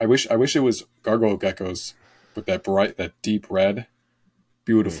I wish it was gargoyle geckos with that deep red.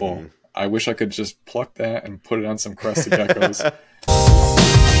 Beautiful. I wish I could just pluck that and put it on some crested geckos.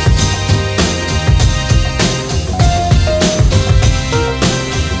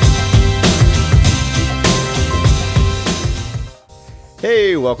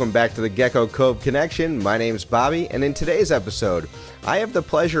 Hey, welcome back to the GeckoCove Connection. My name's Bobby, and in today's episode, I have the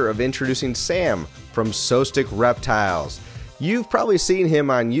pleasure of introducing Sam from Sostic Reptiles. You've probably seen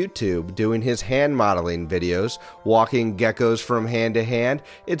him on YouTube doing his hand modeling videos, walking geckos from hand to hand.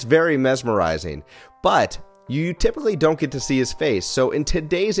 It's very mesmerizing, but you typically don't get to see his face. So in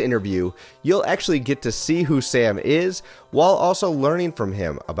today's interview, you'll actually get to see who Sam is while also learning from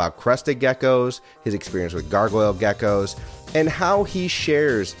him about crested geckos, his experience with gargoyle geckos, and how he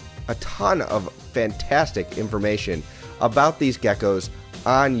shares a ton of fantastic information about these geckos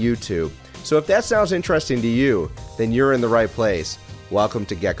on YouTube. So if that sounds interesting to you, then you're in the right place. Welcome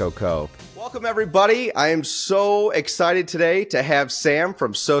to GeckoCove. Welcome, everybody. I am so excited today to have Sam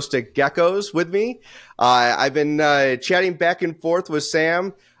from Sostic Geckos with me. I've been chatting back and forth with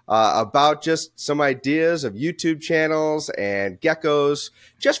Sam about just some ideas of YouTube channels and geckos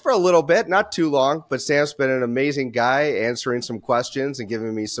just for a little bit, not too long, but Sam's been an amazing guy answering some questions and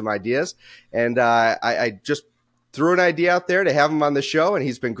giving me some ideas. And I just threw an idea out there to have him on the show, and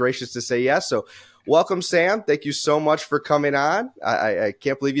he's been gracious to say yes. So welcome, Sam. Thank you so much for coming on. I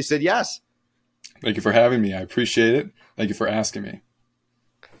can't believe you said yes. Thank you for having me. I appreciate it. Thank you for asking me.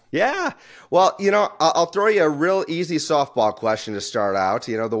 Yeah. Well, I'll throw you a real easy softball question to start out,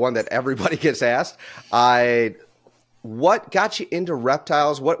 the one that everybody gets asked. What got you into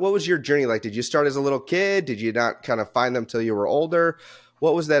reptiles? What was your journey like? Did you start as a little kid? Did you not kind of find them till you were older?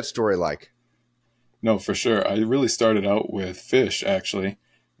 What was that story like? No, for sure. I really started out with fish, actually,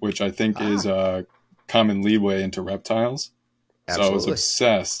 which I think is a common leadway into reptiles. Absolutely. So I was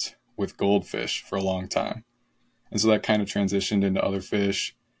obsessed with goldfish for a long time. And so that kind of transitioned into other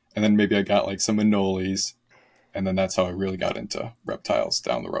fish. And then maybe I got like some anoles. And then that's how I really got into reptiles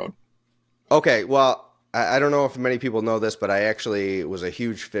down the road. Okay, well, I don't know if many people know this, but I actually was a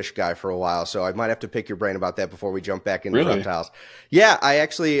huge fish guy for a while. So I might have to pick your brain about that before we jump back into reptiles. Yeah, I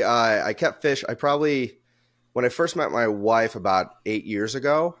actually, I kept fish. When I first met my wife about 8 years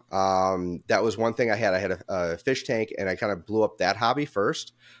ago, that was one thing I had. I had a fish tank, and I kind of blew up that hobby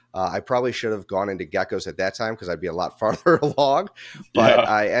first. I probably should have gone into geckos at that time because I'd be a lot farther along. But yeah.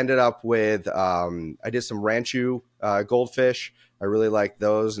 I ended up with, I did some Ranchu goldfish. I really liked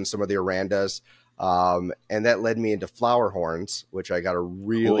those and some of the Arandas. And that led me into flower horns, which I got to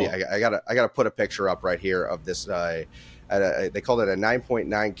really, cool. I got to put a picture up right here of this. They called it a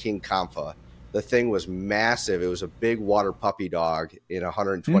 9.9 King Kampfa. The thing was massive. It was a big water puppy dog in a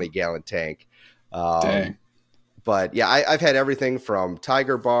 120 gallon tank. Dang. But yeah, I've had everything from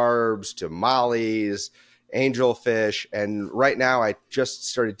tiger barbs to mollies, angelfish, and right now I just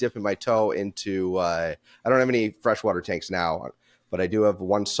started dipping my toe into. I don't have any freshwater tanks now, but I do have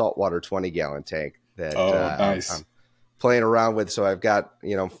one saltwater 20 gallon tank that nice. I'm playing around with. So I've got,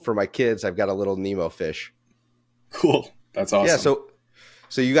 for my kids, I've got a little Nemo fish. Cool, that's awesome. Yeah,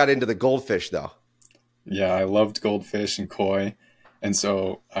 so you got into the goldfish though. Yeah, I loved goldfish and koi, and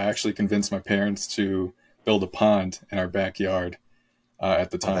so I actually convinced my parents to build a pond in our backyard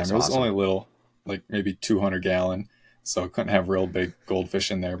at the time. It was awesome. Only little, like maybe 200 gallon, so I couldn't have real big goldfish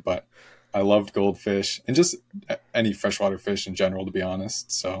in there, but I loved goldfish and just any freshwater fish in general, to be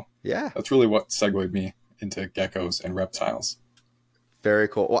honest. So yeah, that's really what segued me into geckos and reptiles. Very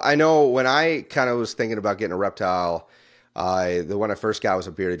cool. Well, I know when I kind of was thinking about getting a reptile, the one I first got was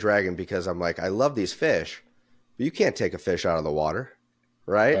a bearded dragon because I'm like, I love these fish, but you can't take a fish out of the water,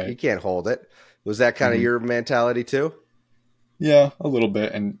 right? You can't hold it. Was that kind of your mentality too? Yeah, a little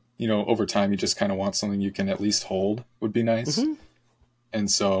bit. And, over time, you just kind of want something you can at least hold would be nice. Mm-hmm. And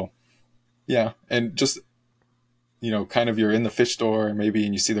so, yeah. And just, kind of you're in the fish store maybe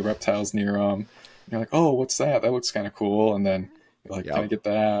and you see the reptiles near them. You're like, oh, what's that? That looks kind of cool. And then you're like, can I get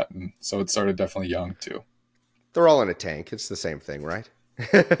that? And so it started definitely young too. They're all in a tank. It's the same thing, right?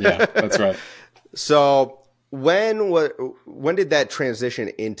 Yeah, that's right. So when did that transition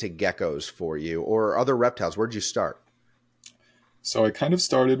into geckos for you or other reptiles? Where'd you start? So I kind of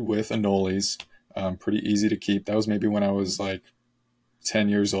started with anoles, pretty easy to keep. That was maybe when I was like 10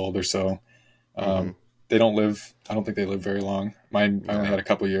 years old or so. They don't live, I don't think they live very long. Mine, I only had a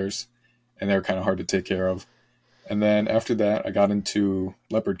couple years and they were kind of hard to take care of. And then after that, I got into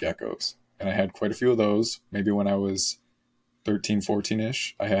leopard geckos and I had quite a few of those. Maybe when I was 13,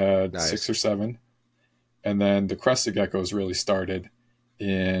 14-ish, I had 6 or 7. And then the crested geckos really started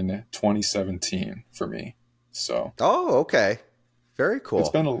in 2017 for me. So. Oh, okay. Very It's cool.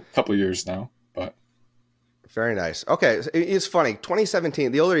 been a couple years now, but Very nice. Okay, it's funny.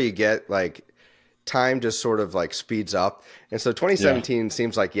 2017. The older you get, like time just sort of like speeds up, and so yeah, 2017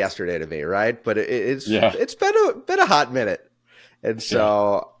 seems like yesterday to me, right? But yeah, it's been a hot minute, and yeah.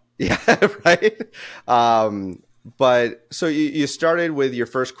 so yeah, right. Um, but so you started with your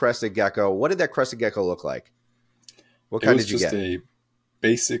first crested gecko. What did that crested gecko look like? What It kind was did you just get? a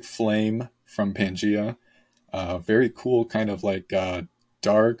basic flame from Pangea. Very cool, kind of like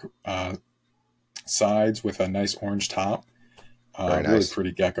dark sides with a nice orange top. Very Really nice.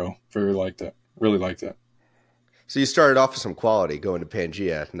 pretty gecko. Very liked it. Really liked it. So you started off with some quality going to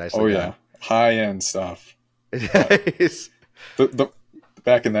Pangea. Oh Nicely done. yeah, high end stuff. But Nice. the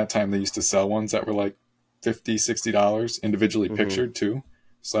back in that time, they used to sell ones that were like $50, $60 individually Hmm. pictured too.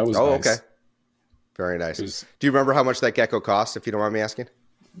 So that was Oh, okay. nice. Very It nice. was Do you remember how much that gecko cost, if you don't mind me asking?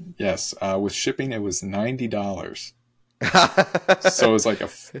 yes. With shipping, it was $90. So it was like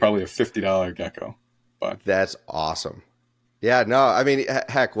probably a $50 gecko. But That's awesome. Yeah, no, I mean,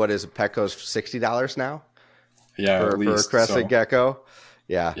 heck, what is it? Petco's $60 now yeah, at for a least crested so. gecko.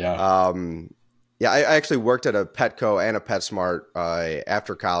 Yeah. Yeah, Yeah, I actually worked at a Petco and a PetSmart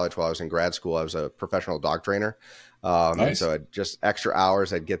after college while I was in grad school. I was a professional dog trainer. And nice. so just extra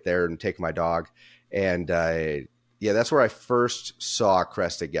hours, I'd get there and take my dog. And yeah, that's where I first saw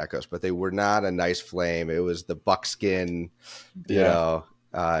crested geckos, but they were not a nice flame. It was the buckskin, you Yeah, know,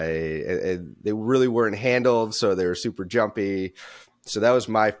 they really weren't handled. So they were super jumpy. So that was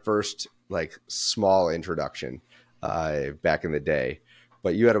my first like small introduction back in the day.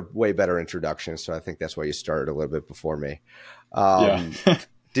 But you had a way better introduction, so I think that's why you started a little bit before me. yeah. Um,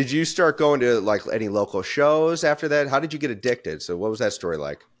 did you start going to like any local shows after that? How did you get addicted? So what was that story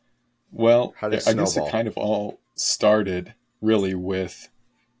like? Well, How did it I guess it snowball? kind of all started really with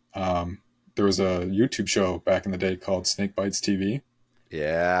um, there was a YouTube show back in the day called Snake Bites TV.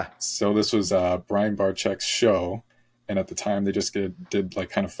 Yeah. So this was Brian Barczyk's show, and at the time they just did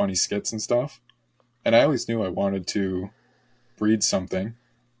like kind of funny skits and stuff. And I always knew I wanted to breed something,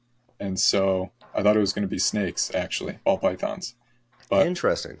 and so I thought it was going to be snakes, actually, ball pythons. But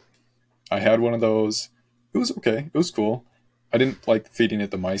Interesting. I had one of those. It was okay. It was cool. I didn't like feeding it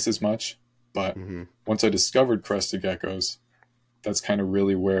the mice as much, but Hmm. once I discovered crested geckos, that's kind of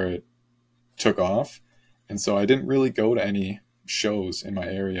really where it took off. And so I didn't really go to any shows in my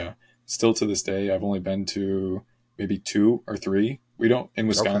area. Still to this day, I've only been to maybe two or three. We don't in Okay.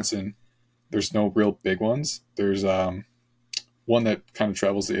 Wisconsin. There's no real big ones. There's one that kind of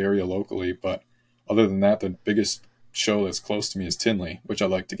travels the area locally, but other than that, the biggest show that's close to me is Tinley, which I'd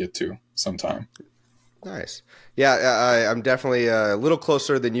like to get to sometime. Nice. Yeah, I'm definitely a little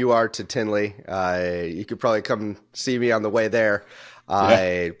closer than you are to Tinley. You could probably come see me on the way there.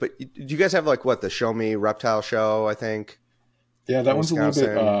 Yeah, But do you guys have like what the Show Me Reptile Show? I think yeah, that in one's a little bit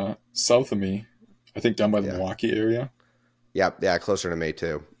Wisconsin. south of me. I think down by the Yeah. Milwaukee area. Yeah, yeah, closer to me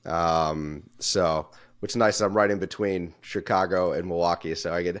too. So which is nice. I'm right in between Chicago and Milwaukee,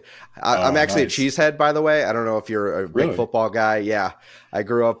 so I'm Oh, actually a nice. cheesehead, by the way. I don't know if you're a big Really? football guy. Yeah, I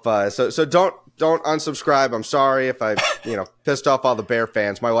grew up. So don't unsubscribe. I'm sorry if I pissed off all the Bear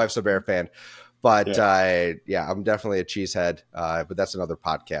fans. My wife's a Bear fan, but Yeah, yeah, I'm definitely a cheesehead. But that's another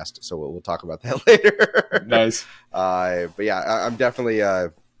podcast, so we'll talk about that later. nice. But yeah, I'm definitely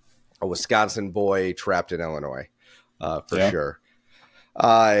a Wisconsin boy trapped in Illinois, for Yeah. sure.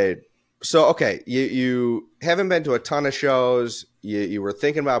 Uh, so okay, you haven't been to a ton of shows. You were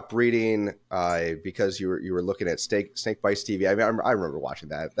thinking about breeding because you were looking at Snake Bites TV. I mean, I remember watching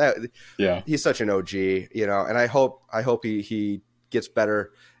that. Yeah. He's such an OG, and I hope he gets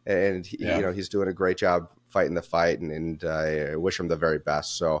better, and Yeah. he's doing a great job fighting the fight, and I wish him the very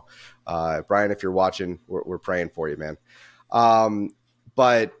best. So, Brian, if you're watching, we're praying for you, man.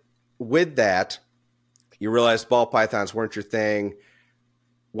 But with that, you realized ball pythons weren't your thing.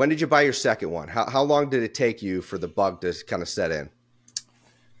 When did you buy your second one? How long did it take you for the bug to kind of set in?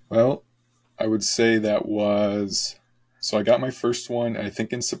 Well, I would say that was so I got my first one, I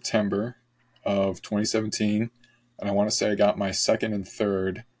think in September of 2017. And I want to say I got my second and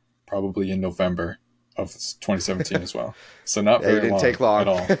third probably in November of 2017 as well. So not Yeah, you very didn't long take long.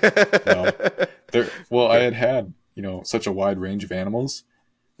 at all. No. Well, I had, such a wide range of animals,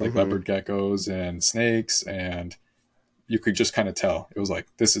 like Hmm. leopard geckos and snakes, and you could just kind of tell. It was like,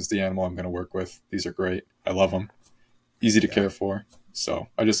 this is the animal I'm going to work with. These are great. I love them. Easy to Yeah, care for. So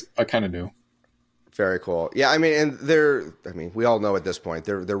I kind of knew. very cool. Yeah, I mean, we all know at this point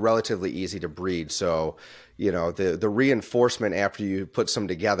they're relatively easy to breed. So, the reinforcement after you put some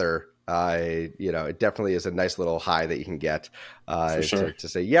together, it definitely is a nice little high that you can get For sure. to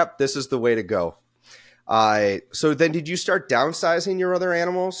say, yep, this is the way to go. So then did you start downsizing your other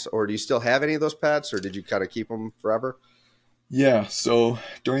animals, or do you still have any of those pets, or did you kind of keep them forever? Yeah, so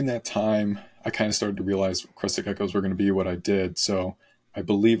during that time, I kind of started to realize crested geckos were going to be what I did. So I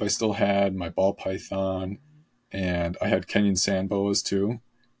believe I still had my ball python, and I had Kenyan sand boas too,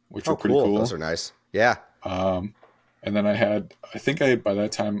 which Oh, were pretty cool. Those cool. are nice. Yeah. Um, and then I think I had, by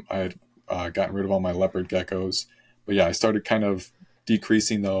that time, I had gotten rid of all my leopard geckos. But yeah, I started kind of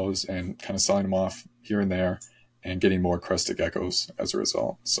decreasing those and kind of selling them off here and there and getting more crested geckos as a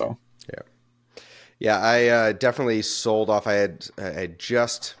result. So, Yeah. Yeah, I definitely sold off. I had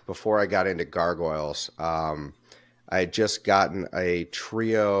just before I got into gargoyles, I had just gotten a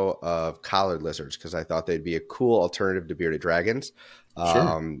trio of collared lizards because I thought they'd be a cool alternative to bearded dragons.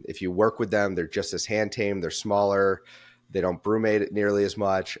 sure. If you work with them, they're just as hand tamed. They're smaller. They don't brumate nearly as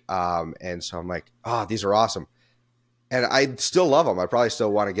much. And so I'm like, oh, these are awesome. And I still love them. I probably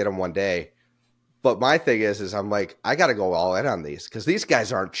still want to get them one day. But my thing is I'm like, I got to go all in on these because these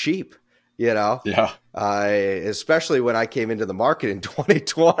guys aren't cheap, you know? Yeah. Especially when I came into the market in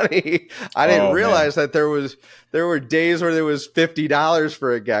 2020, I didn't Oh, man. realize that there were days where there was $50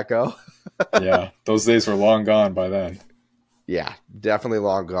 for a gecko. Yeah. Those days were long gone by then. Yeah, definitely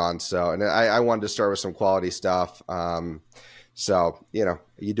long gone. So, and I wanted to start with some quality stuff. So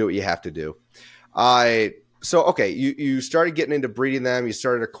you do what you have to do. So okay, you started getting into breeding them. You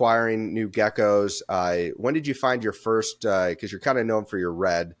started acquiring new geckos. When did you find your first? Because you're kind of known for your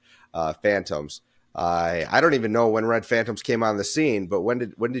red phantoms. I don't even know when red phantoms came on the scene, but when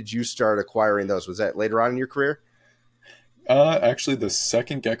did you start acquiring those? Was that later on in your career? Actually, the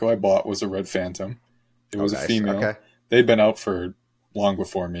second gecko I bought was a red phantom. It Oh, was a nice. female. Okay. They'd been out for long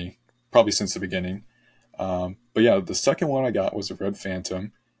before me, probably since the beginning. But yeah, the second one I got was a red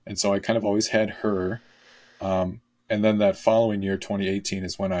phantom, and so I kind of always had her. And then that following year, 2018,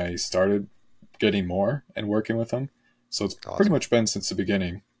 is when I started getting more and working with them. So it's pretty Awesome. much been since the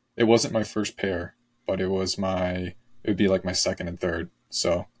beginning. It wasn't my first pair, but it would be like my second and third.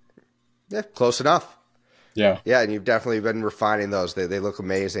 So Yeah, close enough. yeah, Yeah, and you've definitely been refining those. They look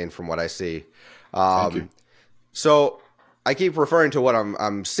amazing from what I see. thank you. So I keep referring to what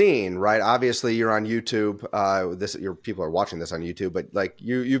I'm seeing, right? Obviously, you're on YouTube. Your people are watching this on YouTube, but like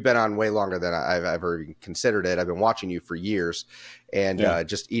you've been on way longer than I've ever considered it. I've been watching you for years, and Yeah,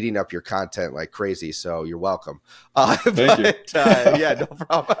 just eating up your content like crazy. So you're welcome. thank you. Yeah, no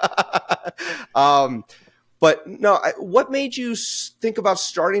problem. um, but no, what made you think about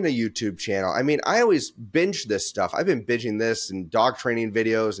starting a YouTube channel? I mean, I always binge this stuff. I've been binging this and dog training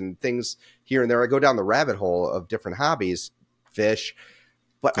videos and things here and there. I go down the rabbit hole of different hobbies, fish,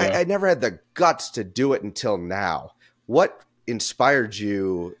 but Yeah. I never had the guts to do it until now. What inspired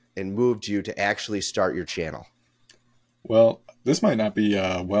you and moved you to actually start your channel? Well, this might not be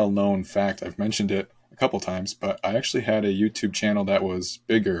a well-known fact. I've mentioned it a couple times, but I actually had a YouTube channel that was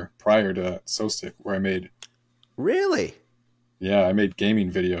bigger prior to Sostic, where Really? I made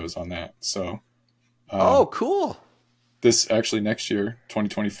gaming videos on that. So Oh, um, cool. this actually next year,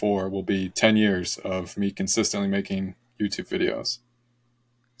 2024, will be 10 years of me consistently making YouTube videos.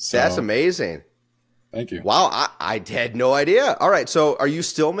 That's So amazing. thank you. Wow, I had no idea. All right, so are you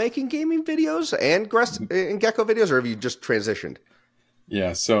still making gaming videos and Gecko videos, or have you just transitioned?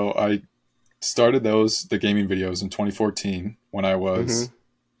 Yeah, so I started the gaming videos in 2014 when I Mm-hmm. was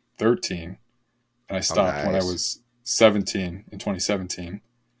 13, and I Oh, stopped when I nice. was 17 in 2017.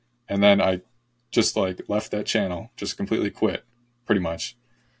 And then I just like left that channel, just completely quit pretty much,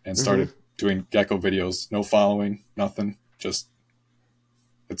 and Mm-hmm. started doing gecko videos, no following, nothing, just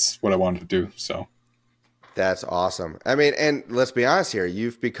it's what I wanted to do. So, That's awesome. I mean, and let's be honest here,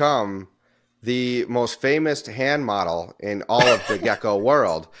 you've become the most famous hand model in all of the gecko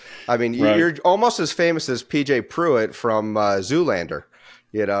world. I mean, right. you're almost as famous as PJ Pruitt from Zoolander.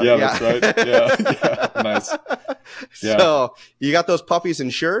 Yeah, Yeah. that's right. Yeah. Yeah. Nice. Yeah. So you got those puppies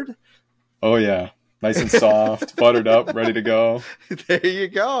insured? Oh yeah. Nice and soft, buttered up, ready to go. There you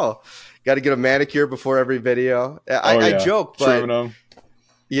go. Got to get a manicure before every video. I, Oh I yeah. joke, Trimming but them.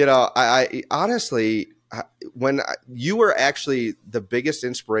 I honestly, you were actually the biggest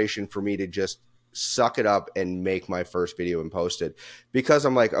inspiration for me to just suck it up and make my first video and post it, because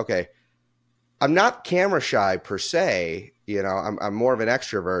I'm like, okay, I'm not camera shy per se. I'm more of an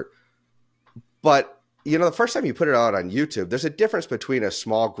extrovert, but the first time you put it out on YouTube, there's a difference between a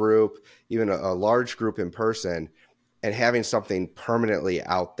small group, even a large group in person, and having something permanently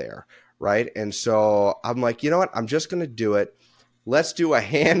out there, right? And so I'm like, you know what? I'm just going to do it. Let's do a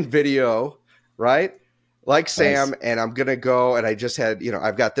hand video, right? Like Nice. Sam, and I'm going to go, and I just had,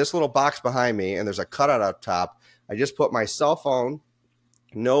 I've got this little box behind me, and there's a cutout up top. I just put my cell phone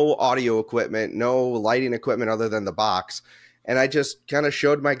no audio equipment, no lighting equipment other than the box. And I just kind of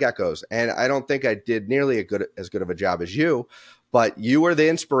showed my geckos. And I don't think I did nearly as good of a job as you, but you were the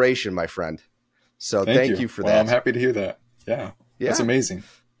inspiration, my friend. So Thank thank you. you for Well, I'm that. happy to hear that. Yeah, that's Yeah. amazing.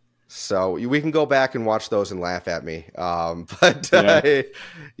 So we can go back and watch those and laugh at me. But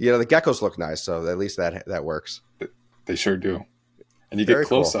Yeah, the geckos look nice. So at least that works. they sure do. And you get Very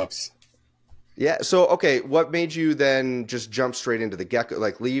close cool. ups. Yeah. So, okay. What made you then just jump straight into the gecko,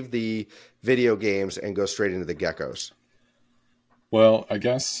 like leave the video games and go straight into the geckos? Well, I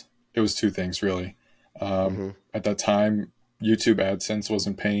guess it was two things really. Mm-hmm. At that time, YouTube AdSense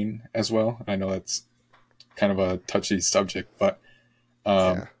wasn't paying as well. I know that's kind of a touchy subject, but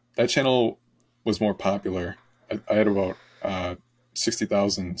Yeah. that channel was more popular. I had about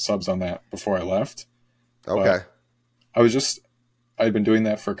 60,000 subs on that before I left, but Okay. I was just I'd been doing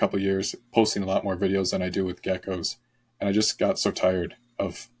that for a couple of years, posting a lot more videos than I do with geckos, and I just got so tired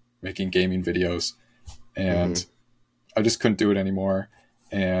of making gaming videos, Mm-hmm. and I just couldn't do it anymore.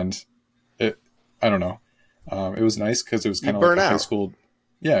 And it, I don't know. It was nice because it was You kind of like burn a high out. school,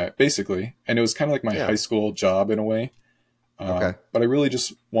 yeah, basically, and it was kind of like my Yeah. high school job in a way. Okay. But I really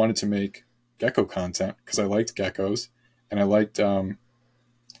just wanted to make gecko content because I liked geckos, and I liked, I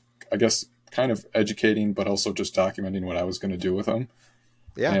guess, kind of educating, but also just documenting what I was going to do with them.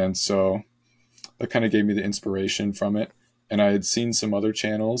 Yeah. And so that kind of gave me the inspiration from it. And I had seen some other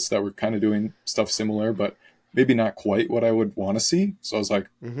channels that were kind of doing stuff similar, but maybe not quite what I would want to see. So I was like,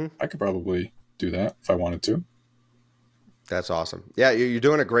 Mm-hmm. I could probably do that if I wanted to. That's awesome. Yeah, you're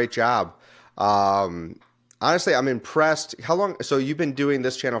doing a great job. Um, Honestly, I'm impressed. How long? So you've been doing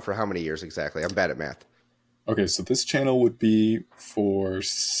this channel for how many years exactly? I'm bad at math. Okay, so this channel would be for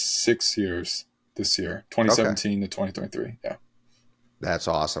 6 years this year, Okay. 2017 to 2023. Yeah. That's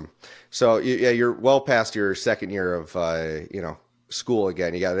awesome. So yeah, you're well past your second year of school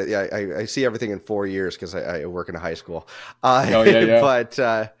again. You got it. Yeah, I see everything in 4 years because I work in a high school. Oh, yeah,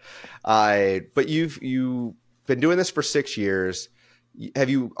 yeah. But you've been doing this for 6 years. Have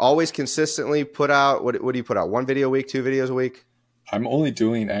you always consistently put out what do you put out? One video a week, two videos a week? I'm only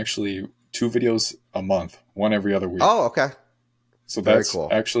doing actually 2 videos a month, one every other week. Oh, okay. So Very that's cool.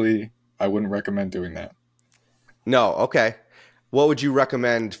 actually, I wouldn't recommend doing that. No, okay. What would you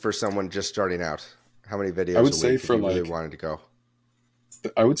recommend for someone just starting out? How many I videos would a say week if for you really like, wanted to go?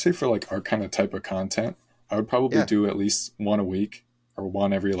 I would say for like our kind of type of content, I would probably Yeah, do at least one a week or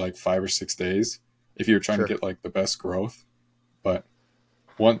one every like 5 or 6 days if you're trying to sure. get like the best growth. But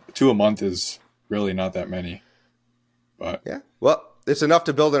two a month is really not that many. But Yeah. Well, it's enough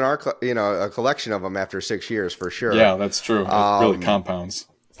to build a collection of them after 6 years for sure. yeah, that's true. It really Um, compounds.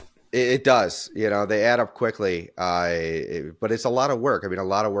 it does. They add up quickly. But it's a lot of work. I mean, a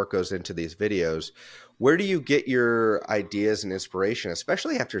lot of work goes into these videos. Where do you get your ideas and inspiration,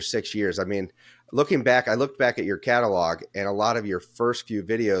 especially after 6 years? I mean, I looked back at your catalog, and a lot of your first few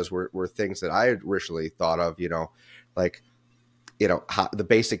videos were things that I had originally thought of. Like the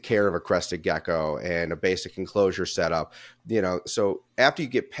basic care of a crested gecko and a basic enclosure setup. So after you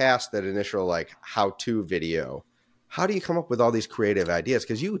get past that initial like how-to video, how do you come up with all these creative ideas?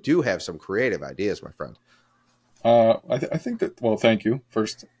 Because you do have some creative ideas, my friend. I think that, well, thank you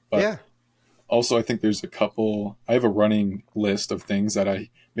first. But Yeah, also, I think there's a couple, I have a running list of things that I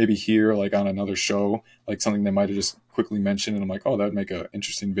maybe hear like on another show, like something they might have just quickly mentioned. And I'm like, oh, that'd make an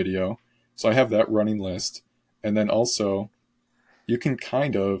interesting video. So I have that running list. And then also, you can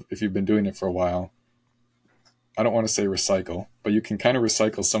kind of, if you've been doing it for a while, I don't want to say recycle, but you can kind of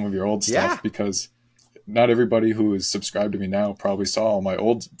recycle some of your old yeah, stuff because not everybody who is subscribed to me now probably saw all my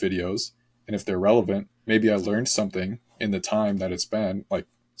old videos. And if they're relevant, maybe I learned something in the time that it's been, like,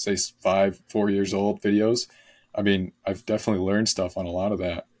 say, 4 years old videos. I mean, I've definitely learned stuff on a lot of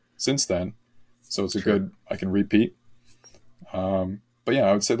that since then. So it's a sure. good, I can repeat. But yeah,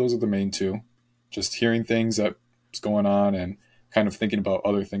 I would say those are the main two. Just hearing things that's going on and kind of thinking about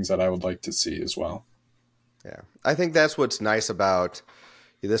other things that I would like to see as well. Yeah, I think that's what's nice about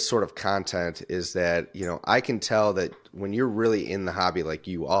this sort of content is that I can tell that when you're really in the hobby like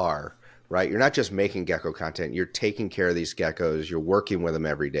you are, right? You're not just making gecko content, you're taking care of these geckos, you're working with them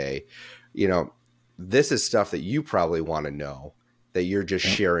every day. you know this is stuff that you probably want to know, that you're just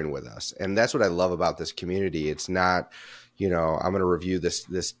Yeah, sharing with us. And that's what I love about this community. It's not I'm going to review this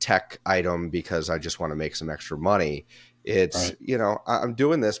tech item because I just want to make some extra money. It's right, I'm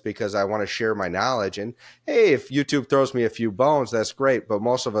doing this because I want to share my knowledge. And hey, if YouTube throws me a few bones, that's great, but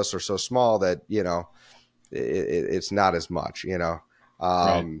most of us are so small that it's not as much. right.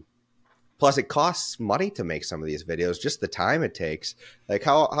 um, Plus it costs money to make some of these videos, just the time it takes. Like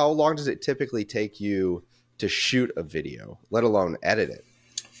how long does it typically take you to shoot a video, let alone edit it?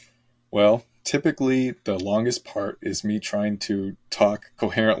 Well, typically the longest part is me trying to talk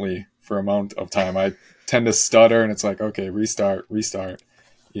coherently for amount of time. I tend to stutter, and it's like, okay, restart, restart,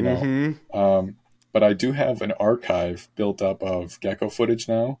 you know. Mm-hmm. Um, but I do have an archive built up of gecko footage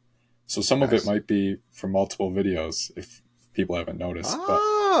now, so some of it Nice. might be from multiple videos if people haven't noticed. But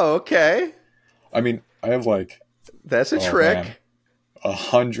Oh, okay. I mean, I have like, That's a oh man, trick.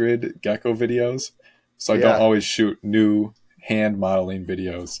 100 gecko videos, so I don't Yeah. always shoot new hand modeling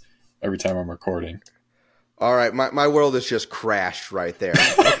videos every time I'm recording. All right, my world has just crashed right there.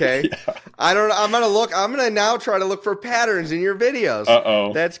 Okay. Yeah. I'm gonna now try to look for patterns in your videos.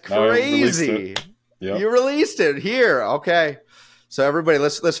 Uh-oh. That's Now I released it. crazy. Yep. You released it here. Okay. So everybody,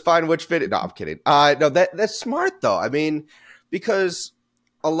 let's find which video. No, I'm kidding. No, that's smart though. I mean, because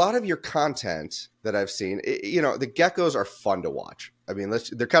a lot of your content that I've seen, the geckos are fun to watch. I mean,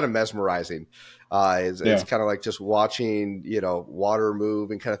 they're kind of mesmerizing. It's Yeah. kind of like just watching, water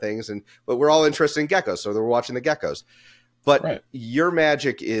move and kind of things. But we're all interested in geckos, so we're watching the geckos. But Right. your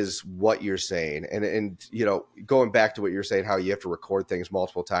magic is what you're saying, and going back to what you're saying, how you have to record things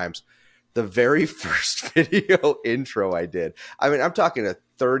multiple times. The very first video intro I did, I mean, I'm talking a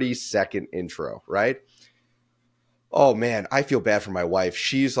 30-second intro, right? Oh man, I feel bad for my wife.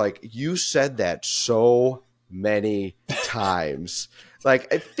 She's like, you said that so many times,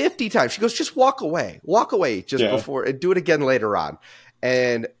 like 50 times. She goes, just walk away just Yeah. before, and do it again later on.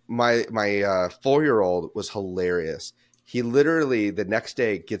 And my 4-year-old was hilarious. He literally the next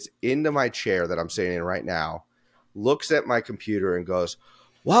day gets into my chair that I'm sitting in right now, looks at my computer and goes,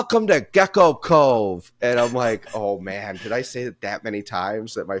 welcome to GeckoCove. And I'm like, oh man, did I say it that many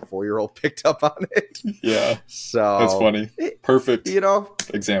times that my 4-year-old picked up on it? Yeah. So That's funny. Perfect you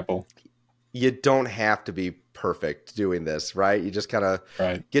example. you don't have to be perfect doing this, right? You just kind of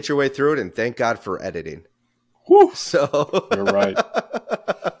Right. get your way through it, and thank God for editing. Whew. So You're right.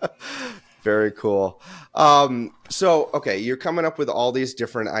 very cool. So okay, you're coming up with all these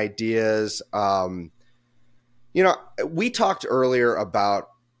different ideas. We talked earlier about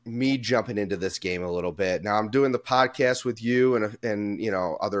me jumping into this game a little bit. Now I'm doing the podcast with you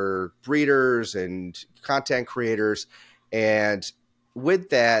and other breeders and content creators, and with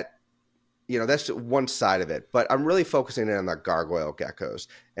that, that's one side of it. But I'm really focusing in on the gargoyle geckos.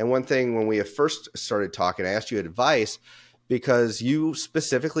 And one thing, when we first started talking, I asked you advice because you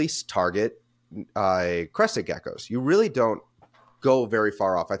specifically target crested geckos. You really don't go very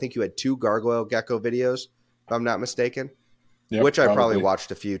far off. I think you had 2 gargoyle gecko videos, if I'm not mistaken, Yep, which I probably probably.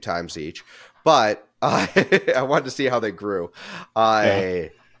 watched a few times each. But I wanted to see how they grew. Yeah.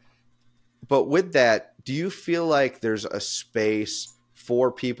 But with that, do you feel like there's a space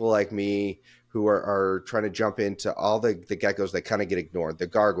for people like me who are trying to jump into all the geckos that kind of get ignored, the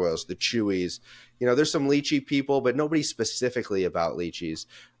gargoyles, the chewies? There's some lychee people, but nobody specifically about lychees.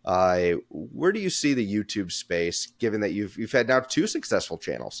 Where do you see the YouTube space, given that you've had now 2 successful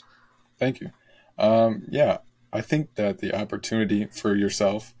channels? Thank you. Yeah, I think that the opportunity for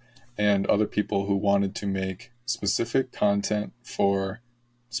yourself and other people who wanted to make specific content for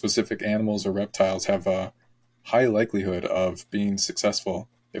specific animals or reptiles have a high likelihood of being successful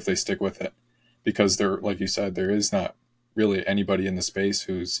if they stick with it. Because there, like you said, there is not really anybody in the space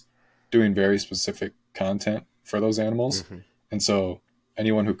who's doing very specific content for those animals. Mm-hmm. And so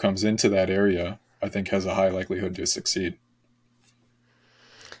anyone who comes into that area, I think, has a high likelihood to succeed.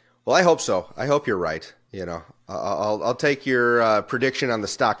 Well, I hope so. I hope you're right. I'll take your prediction on the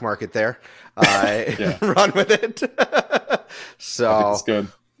stock market there. Yeah. Run with it. I think it's good.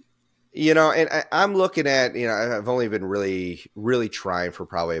 And I'm looking at, I've only been really, really trying for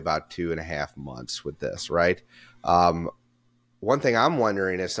probably about 2.5 months with this, right? One thing I'm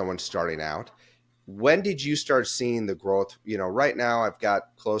wondering, as someone starting out, when did you start seeing the growth? Right now I've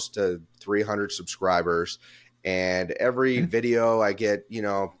got close to 300 subscribers, and every video I get,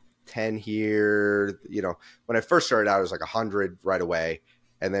 10 here. When I first started out, it was like 100 right away,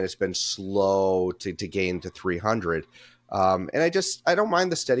 and then it's been slow to gain to 300. And I don't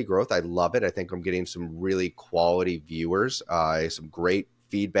mind the steady growth. I love it. I think I'm getting some really quality viewers, some great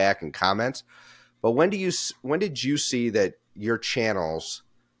feedback and comments. But when did you see that your channels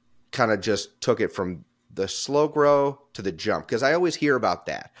kind of just took it from the slow grow to the jump? Because I always hear about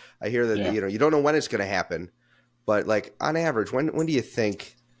that. I hear that, Yeah. you don't know when it's going to happen, but like on average, when do you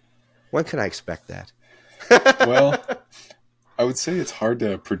think, when can I expect that? Well, I would say it's hard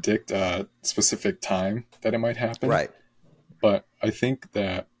to predict a specific time that it might happen. Right. But I think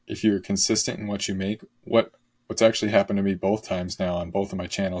that if you're consistent in what you make, what's actually happened to me both times now on both of my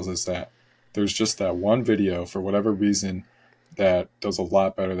channels is that there's just that one video, for whatever reason, that does a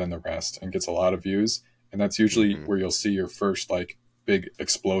lot better than the rest and gets a lot of views. And that's usually where you'll see your first like big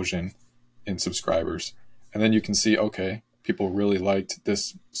explosion in subscribers. And then you can see, okay, people really liked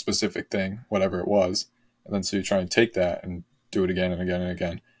this specific thing, whatever it was. And then so you try and take that and do it again and again and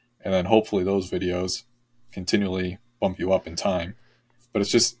again. And then hopefully those videos continually bump you up in time. But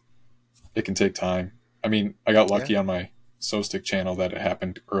it's just, it can take time. I mean, I got lucky on my Sostic channel that it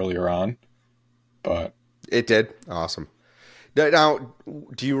happened earlier on, but it did. Awesome. Now,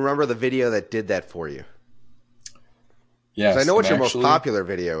 do you remember the video that did that for you? Yes. I know what your most popular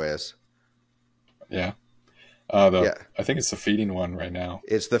video is. Yeah. I think it's the feeding one right now.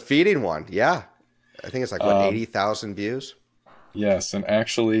 It's the feeding one. Yeah. I think it's like, what, 80,000 views? Yes. And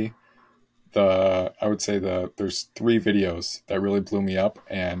actually, I would say there's 3 videos that really blew me up,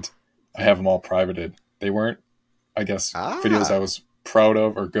 and I have them all privated. They weren't, I guess, videos I was proud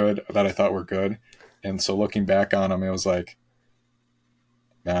of or good, that I thought were good. And so looking back on them, it was like,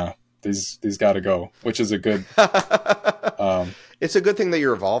 nah, these got to go, which is a good... it's a good thing that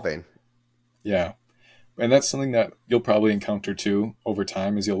you're evolving. Yeah. And that's something that you'll probably encounter too over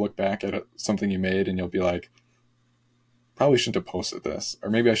time, is you'll look back at something you made and you'll be like, probably shouldn't have posted this, or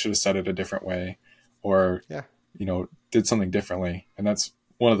maybe I should have said it a different way, or, did something differently. And that's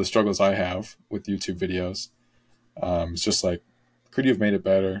one of the struggles I have with YouTube videos. It's just like, could you have made it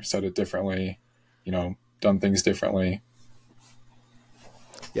better, said it differently, done things differently?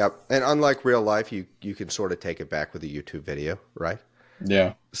 Yep. And unlike real life, you can sort of take it back with a YouTube video, right?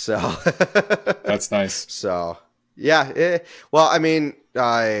 Yeah. So that's nice. So yeah. Well, I mean,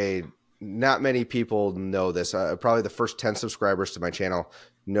 not many people know this. Probably the first 10 subscribers to my channel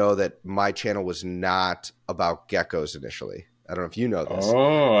know that my channel was not about geckos initially. I don't know if you know this.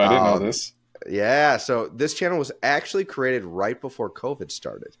 Oh, I didn't know this. Yeah. So this channel was actually created right before COVID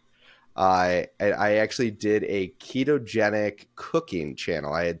started. I actually did a ketogenic cooking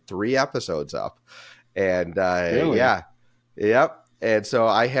channel. I had 3 episodes up, and really? Yeah, yep. And so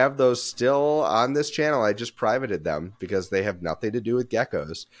I have those still on this channel. I just privated them because they have nothing to do with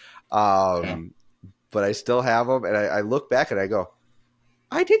geckos. But I still have them, and I look back and I go,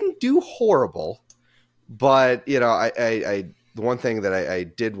 I didn't do horrible, but the one thing that I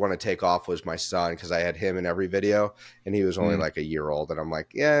did want to take off was my son, because I had him in every video, and he was only like a year old, and I'm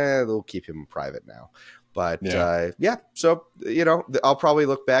like, yeah, they'll keep him private now. But so I'll probably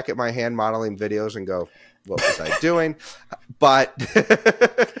look back at my hand modeling videos and go, what was I doing? But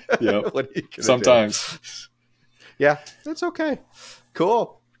what are you sometimes do? Yeah, that's okay.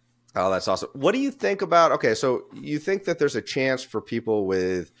 Cool. Oh, that's awesome. What do you think about, okay, so you think that there's a chance for people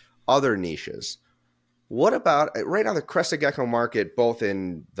with other niches. What about right now the crested gecko market, both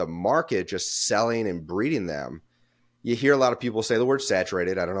in the market, just selling and breeding them? You hear a lot of people say the word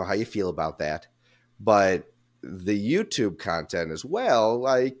saturated. I don't know how you feel about that. But the YouTube content as well,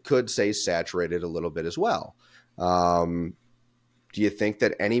 I could say saturated a little bit as well. Do you think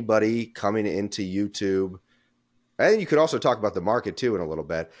that anybody coming into YouTube, and you could also talk about the market too in a little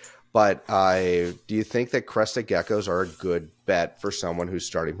bit, but do you think that crested geckos are a good bet for someone who's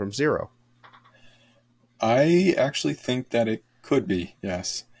starting from zero? I actually think that it could be,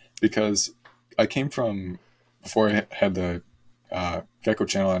 yes, because I came from, before I had the Gecko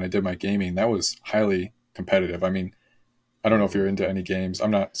channel and I did my gaming, that was highly competitive. I mean, I don't know if you're into any games.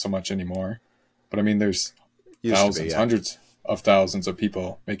 I'm not so much anymore, but I mean, there's thousands, hundreds of thousands of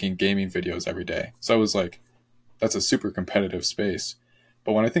people making gaming videos every day. So I was like, that's a super competitive space.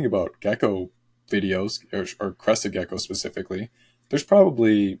 But when I think about gecko videos, or crested gecko specifically, there's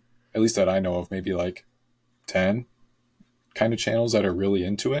probably, at least that I know of, maybe like 10 kind of channels that are really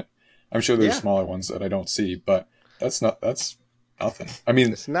into it. I'm sure there's smaller ones that I don't see, but that's nothing. I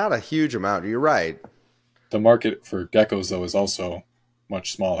mean, it's not a huge amount. You're right. The market for geckos, though, is also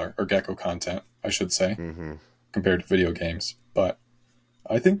much smaller, or gecko content, I should say, compared to video games. But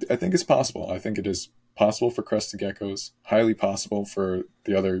I think it's possible. I think it is possible for crested geckos, highly possible for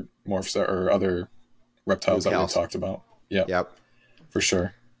the other morphs or other reptiles that we talked about. Yep. For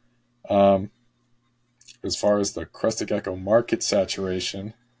sure. As far as the crested gecko market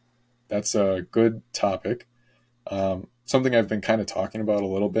saturation, that's a good topic. Something I've been kind of talking about a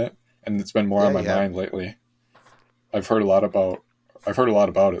little bit, and it's been more on my mind lately. I've heard a lot about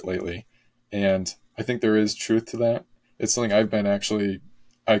it lately, and I think there is truth to that. It's something I've been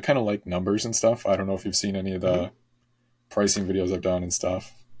I kind of like numbers and stuff. I don't know if you've seen any of the pricing videos I've done and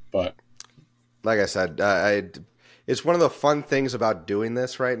stuff, but like I said, it's one of the fun things about doing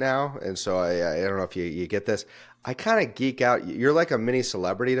this right now. And so I don't know if you get this. I kind of geek out. You're like a mini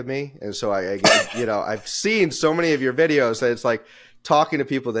celebrity to me. And so I've seen so many of your videos that it's like talking to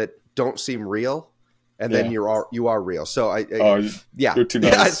people that don't seem real. And then you are real. So you're too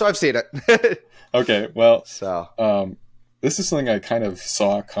nice. So I've seen it. Okay. Well, this is something I kind of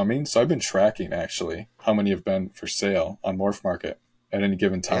saw coming. So I've been tracking actually how many have been for sale on Morph Market at any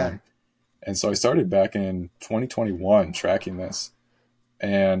given Yeah. time. And so I started back in 2021 tracking this.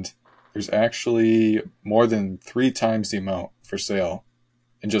 And there's actually more than 3 times the amount for sale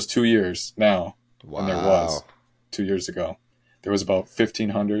in just 2 years now than there was Wow. 2 years ago. There was about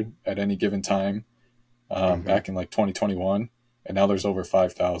 1,500 at any given time back in like 2021, and now there's over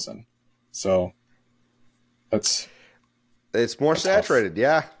 5,000. So that's It's more a tough, saturated,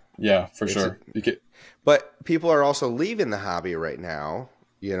 yeah. yeah, for It's sure. You get, But people are also leaving the hobby right now,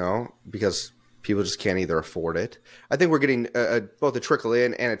 because people just can't either afford it. I think we're getting both a trickle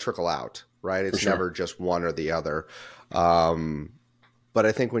in and a trickle out, right? for It's sure. never just one or the other. But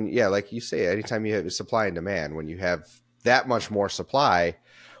I think like you say, anytime you have supply and demand, when you have that much more supply,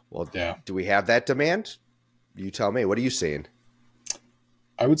 well, Yeah. do we have that demand? You tell me. What are you seeing?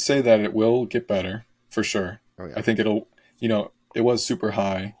 I would say that it will get better for sure. Oh, I yeah. think it'll, it was super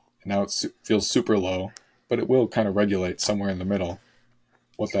high and now it feels super low, but it will kind of regulate somewhere in the middle.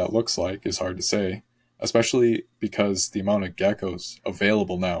 What that looks like is hard to say, especially because the amount of geckos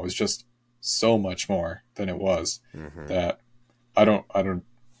available now is just so much more than it was that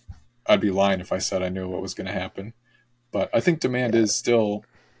I'd be lying if I said I knew what was going to happen. But I think demand Yeah. is still,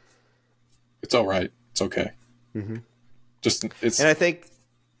 it's all right. It's okay. Just, And it's, I think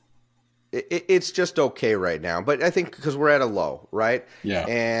it's just okay right now. But I think because we're at a low, right? yeah,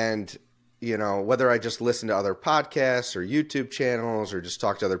 And, whether I just listen to other podcasts or YouTube channels or just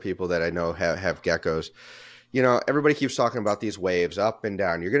talk to other people that I know have geckos, everybody keeps talking about these waves up and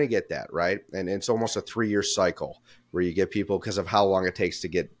down. You're going to get that, right? And it's almost a 3-year cycle where you get people because of how long it takes to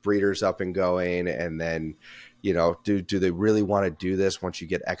get breeders up and going. And then, do they really want to do this once you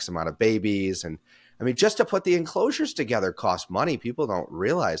get X amount of babies? And I mean, just to put the enclosures together costs money. People don't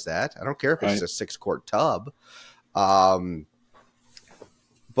realize that. I don't care if it's right. a 6-quart tub.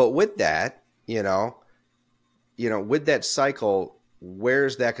 But with that, with that cycle,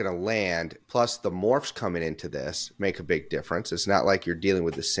 where's that going to land? Plus, the morphs coming into this make a big difference. It's not like you're dealing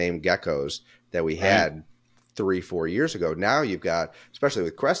with the same geckos that we Right. had 3-4 years ago. Now you've got, especially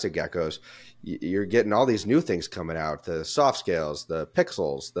with crested geckos, you're getting all these new things coming out: the soft scales, the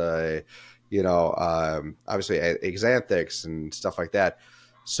pixels, the obviously exanthics and stuff like that.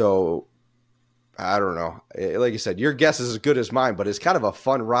 So I don't know. Like you said, your guess is as good as mine, but it's kind of a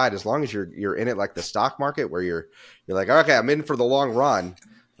fun ride as long as you're in it like the stock market, where you're like, okay, I'm in for the long run,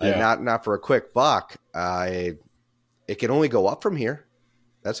 Yeah, not for a quick buck. It can only go up from here.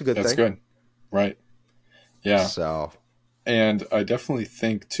 That's a good that's thing. good. Right. Yeah. So And I definitely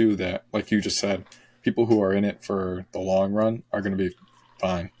think too that, like you just said, people who are in it for the long run are going to be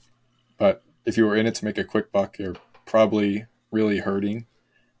fine. But if you were in it to make a quick buck, you're probably really hurting,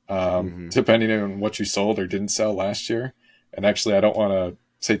 depending on what you sold or didn't sell last year. And actually, I don't want to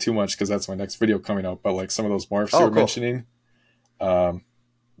say too much because that's my next video coming out. But like some of those morphs you oh, were cool. mentioning,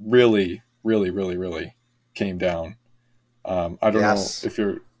 really, really, really, really came down. I don't know Yes, if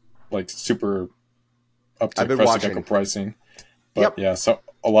you're like super up to I've been crested gecko watching. pricing, but Yep. yeah, so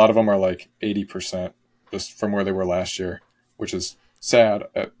a lot of them are like 80% just from where they were last year, which is sad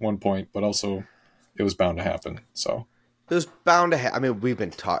at one point, but also it was bound to happen. So It was bound to I mean,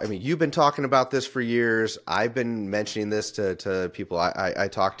 you've been talking about this for years. I've been mentioning this to people I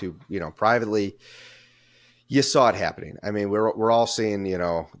talk to, privately. You saw it happening. I mean, we're all seeing,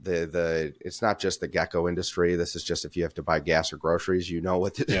 the it's not just the gecko industry. This is just if you have to buy gas or groceries,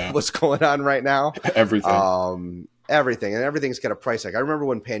 yeah, what's going on right now. everything. Everything, and everything's got a price hike. I remember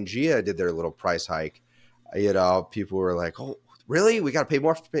when Pangea did their little price hike. People were like, "Oh, really? We got to pay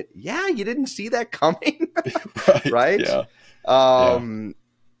more for it?" Yeah, you didn't see that coming, Right. right? Yeah. Yeah. Um,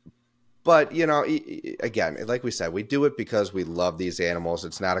 but again, like we said, we do it because we love these animals.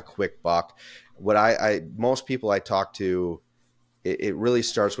 It's not a quick buck. What I most people I talk to, it really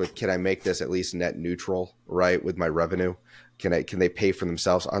starts with, can I make this at least net neutral, right, with my revenue? Can they pay for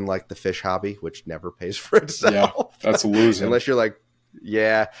themselves? Unlike the fish hobby, which never pays for Yeah. itself, That's losing. unless you're like,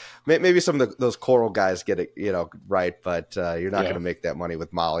 yeah, maybe some of those coral guys get it, right, but you're not going Yeah. to make that money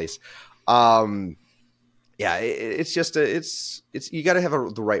with mollies. Um, yeah, it's just it's you got to have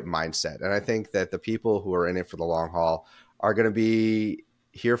the right mindset, and I think that the people who are in it for the long haul are going to be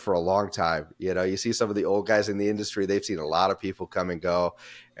here for a long time. You see some of the old guys in the industry; they've seen a lot of people come and go,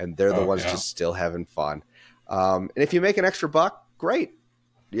 and they're the Oh, ones yeah. just still having fun. And if you make an extra buck, great.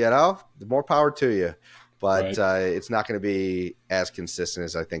 The more power to you. But Right. it's not going to be as consistent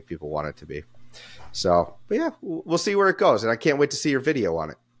as I think people want it to be. So, but yeah, we'll see where it goes, and I can't wait to see your video on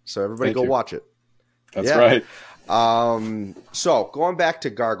it. So everybody Thank go you. watch it. That's Yeah. right. So going back to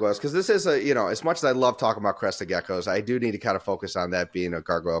gargoyles, because this is as much as I love talking about crested geckos, I do need to kind of focus on that being a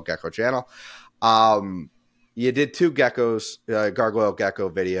gargoyle gecko channel. You did two gargoyle gecko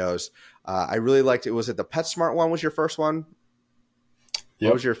videos. I really liked it. Was it the PetSmart one was your first one? Yep.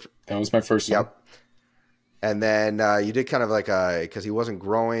 What was your? That was my first one. And then you did kind of like because he wasn't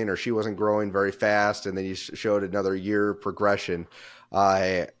growing or she wasn't growing very fast, and then you showed another year progression.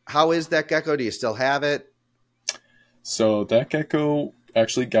 How is that gecko? Do you still have it? So that gecko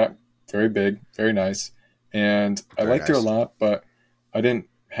actually got very big, very nice, and I liked her a lot, but I didn't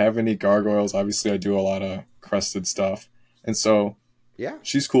have any gargoyles. Obviously, I do a lot of crested stuff, and so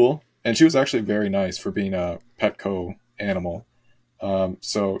she's cool, and she was actually very nice for being a Petco animal.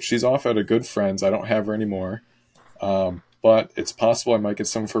 So she's off at a good friend's. I don't have her anymore, but it's possible I might get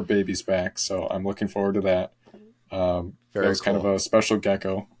some of her babies back, so I'm looking forward to that. That was kind of a special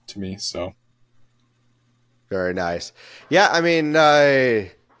gecko to me, so. Very nice. Yeah, I mean,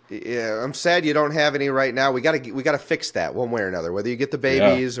 I'm sad you don't have any right now. We gotta fix that one way or another. Whether you get the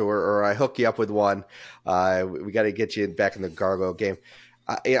babies or I hook you up with one, we got to get you back in the gargoyle game.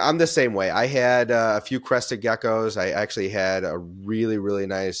 I'm the same way. I had a few crested geckos. I actually had a really, really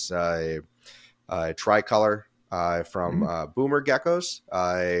nice tricolor from Boomer Geckos,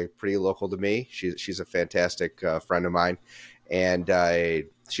 pretty local to me. She's a fantastic friend of mine, and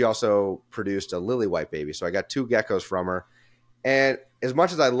she also produced a lily white baby. So I got two geckos from her, and as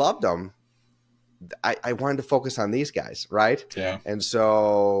much as I loved them, I wanted to focus on these guys, right? Yeah. And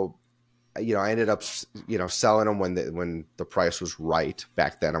so, I ended up, selling them when the price was right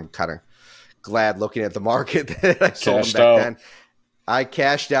back then. I'm kind of glad looking at the market that I sold them back then. I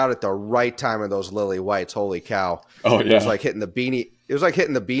cashed out at the right time of those lily whites. Holy cow! Oh yeah, it was like hitting the beanie. It was like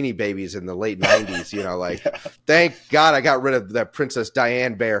hitting the Beanie Babies in the late '90s. Thank God I got rid of that Princess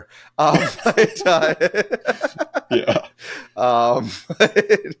Diane bear.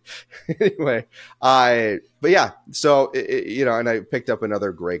 Anyway, but yeah. So and I picked up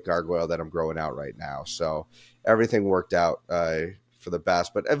another great gargoyle that I'm growing out right now. So everything worked out for the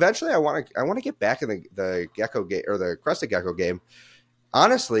best. But eventually, I want to get back in the gecko game or the crested gecko game.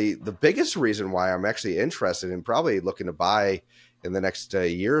 Honestly, the biggest reason why I'm actually interested in probably looking to buy in the next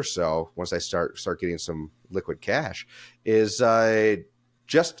year or so, once I start getting some liquid cash, is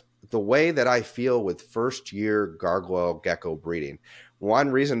just the way that I feel with first year gargoyle gecko breeding.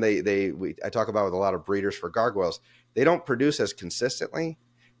 One reason I talk about with a lot of breeders for gargoyles, they don't produce as consistently,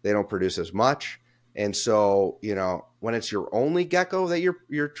 they don't produce as much, and so when it's your only gecko that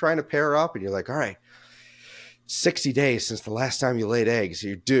you're trying to pair up, and you're like, all right, 60 days since the last time you laid eggs,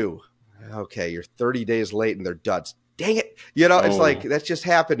 you're due. Okay, you're 30 days late and they're duds. Dang it. It's like that just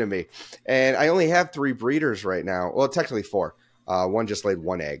happened to me. And I only have 3 breeders right now. Well, technically 4. One just laid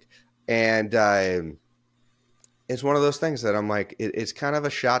 1 egg. And it's one of those things that I'm like, it's kind of a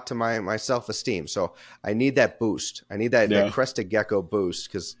shot to my self-esteem. So I need that boost. I need that crested gecko boost.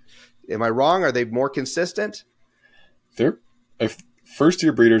 Because am I wrong? Are they more consistent? First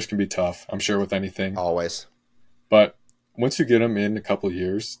year breeders can be tough, I'm sure, with anything. Always. But once you get them in a couple of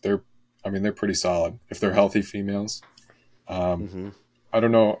years, they're pretty solid if they're healthy females. I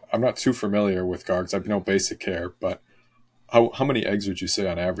don't know. I'm not too familiar with gargs. I've no basic care, but how many eggs would you say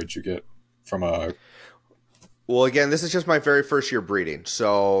on average you get from a? Well, again, this is just my very first year breeding,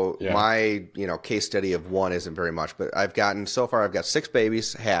 so my case study of 1 isn't very much. But I've got 6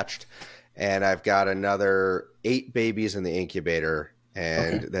 babies hatched, and I've got another 8 babies in the incubator,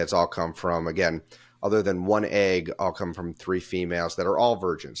 and that's all come from, again, other than 1 egg, all come from 3 females that are all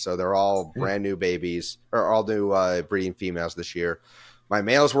virgins. So they're all brand new babies, or all new breeding females this year. My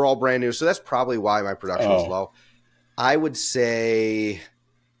males were all brand new, so that's probably why my production was low. I would say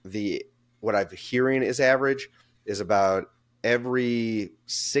what I'm hearing is average is about every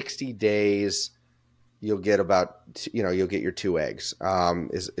 60 days you'll get you'll get your 2 eggs.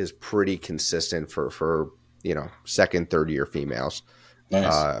 Is pretty consistent for second, third year females.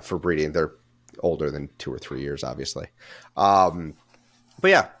 Nice. For breeding. They're older than 2 or 3 years, obviously. But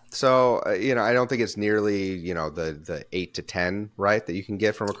yeah, so I don't think it's nearly the 8 to 10 right that you can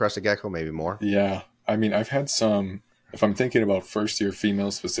get from a crested gecko, maybe more. Yeah, I mean, I've had some. If I'm thinking about first year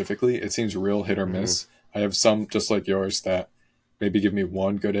females specifically, it seems real hit or miss. I have some just like yours that maybe give me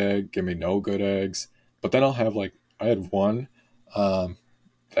 1 good egg, give me no good eggs, but then I'll have I had one that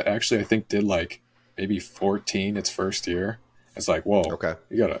actually I think did maybe 14 its first year. It's like, whoa, okay,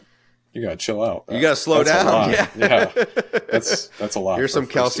 you gotta chill out. You gotta slow down. Yeah, that's a lot. Here's some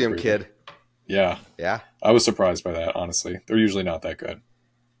calcium, kid. Yeah. I was surprised by that. Honestly, they're usually not that good.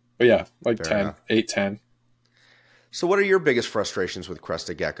 But yeah, 10, 8, 10. So what are your biggest frustrations with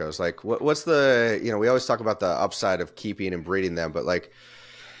crested geckos? Like what's the, we always talk about the upside of keeping and breeding them, but like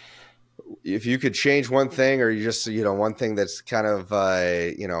if you could change one thing, or you just, one thing that's kind of,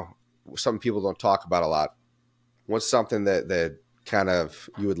 some people don't talk about a lot, what's something that kind of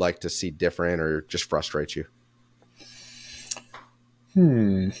you would like to see different or just frustrates you?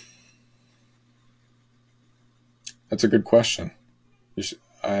 That's a good question.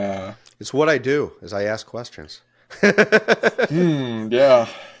 It's what I do is I ask questions. Yeah,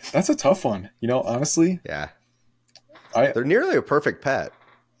 that's a tough one. Honestly, yeah, they're nearly a perfect pet.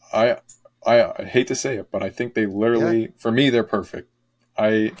 I hate to say it, but I think they literally, for me, they're perfect.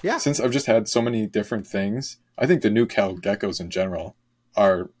 Since I've just had so many different things, I think the new cow geckos in general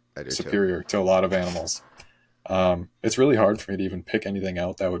are superior to a lot of animals. It's really hard for me to even pick anything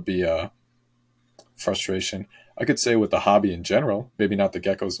out that would be a frustration. I could say with the hobby in general, maybe not the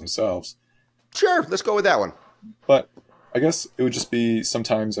geckos themselves. Sure, let's go with that one. But I guess it would just be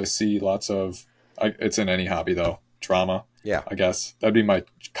sometimes I see lots of, it's in any hobby though, drama. Yeah. I guess that'd be my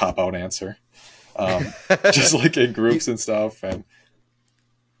cop-out answer. Just like in groups and stuff. And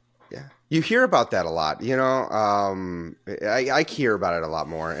yeah, you hear about that a lot. I hear about it a lot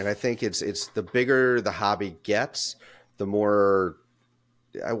more, and I think it's the bigger the hobby gets, the more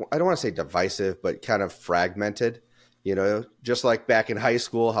I don't want to say divisive, but kind of fragmented. Just like back in high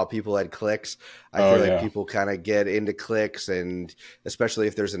school, how people had cliques. I feel like people kind of get into cliques, and especially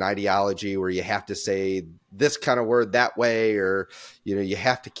if there's an ideology where you have to say this kind of word that way, or, you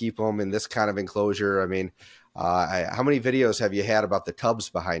have to keep them in this kind of enclosure. I mean, how many videos have you had about the tubs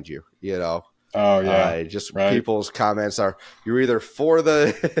behind you? Oh yeah. People's comments are, you're either for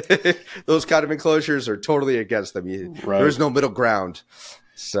the those kind of enclosures or totally against them. There is no middle ground.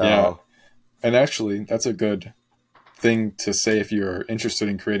 So, yeah. And actually, that's a good thing to say if you're interested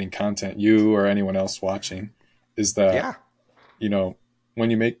in creating content, you or anyone else watching, is that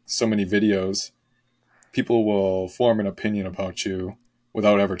when you make so many videos, people will form an opinion about you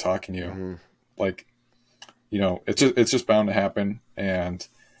without ever talking to you. Mm-hmm. Like, it's just bound to happen. And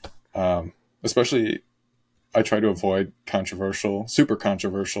especially I try to avoid super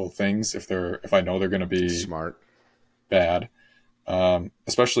controversial things if I know they're going to be smart, bad.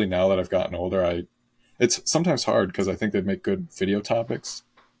 Especially now that I've gotten older, it's sometimes hard because I think they'd make good video topics,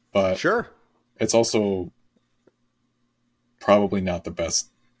 but sure, it's also probably not the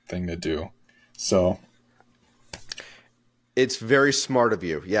best thing to do. So it's very smart of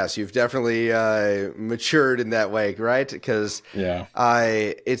you. Yes, you've definitely matured in that way, right? Because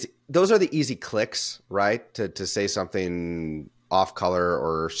those are the easy clicks, right? To say something off color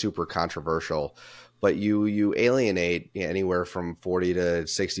or super controversial. But you alienate anywhere from 40 to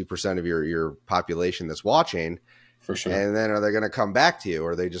 60% of your population that's watching. For sure. And then are they going to come back to you,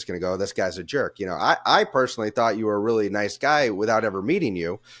 or are they just going to go, this guy's a jerk? I personally thought you were a really nice guy without ever meeting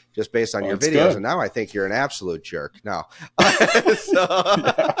you, just based on your videos. Good. And now I think you're an absolute jerk. No.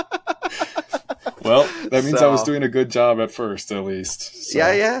 Well, that means I was doing a good job at first, at least. So.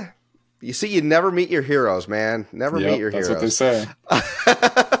 Yeah. You see, you never meet your heroes, man. Never meet your heroes. That's what they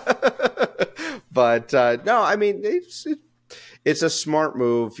say. But no, I mean, it's a smart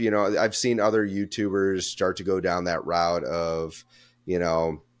move. I've seen other YouTubers start to go down that route of,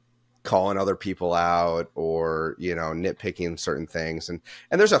 calling other people out or, nitpicking certain things. And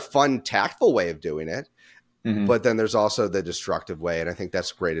there's a fun, tactful way of doing it. Mm-hmm. But then there's also the destructive way. And I think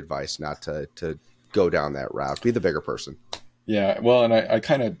that's great advice not to go down that route. Be the bigger person. Yeah. Well, and I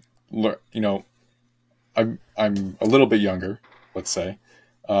kind of, I'm a little bit younger, let's say.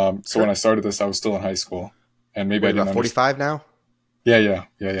 So sure. When I started this, I was still in high school, and maybe I didn't about 45 now. Yeah.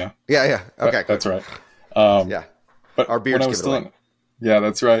 Okay, that's right. Yeah, but our beards when I was still yeah,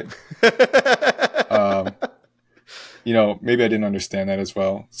 that's right. Maybe I didn't understand that as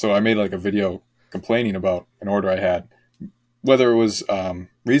well, so I made like a video complaining about an order I had, whether it was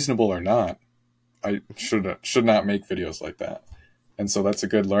reasonable or not. I should not make videos like that, and so that's a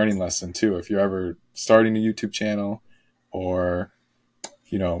good learning lesson too. If you're ever starting a YouTube channel, or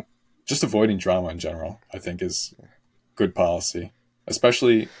just avoiding drama in general, I think is good policy,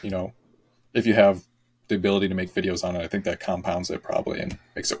 especially, if you have the ability to make videos on it. I think that compounds it probably and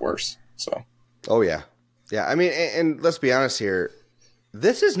makes it worse. So, oh yeah. Yeah. I mean, and let's be honest here.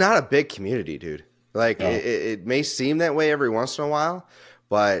 This is not a big community, dude. Like no. it may seem that way every once in a while,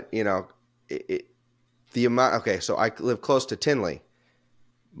 but the amount, okay. So I live close to Tinley.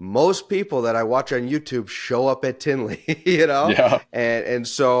 Most people that I watch on YouTube show up at Tinley, Yeah. And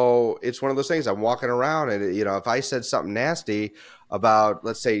so it's one of those things. I'm walking around and, if I said something nasty about,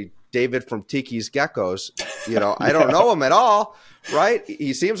 let's say, David from Tiki's Geckos. I don't know him at all, right?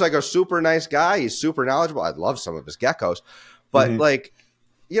 He seems like a super nice guy. He's super knowledgeable. I love some of his geckos, but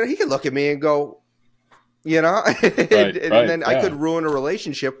he could look at me and go, and then I could ruin a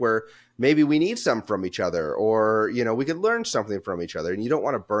relationship where maybe we need something from each other, or, we could learn something from each other. And you don't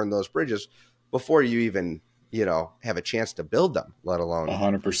want to burn those bridges before you even, have a chance to build them, let alone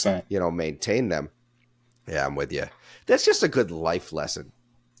 100%, maintain them. Yeah, I'm with you. That's just a good life lesson.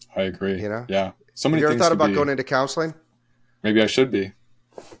 I agree. Yeah. So many Have you ever things thought about going into counseling? Maybe I should be.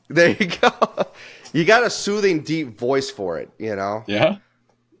 There you go. You got a soothing, deep voice for it, Yeah.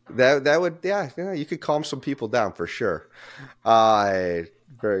 That would, you could calm some people down for sure.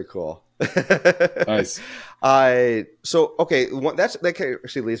 Very cool. Nice. So, okay, that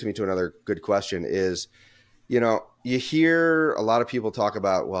actually leads me to another good question is, you hear a lot of people talk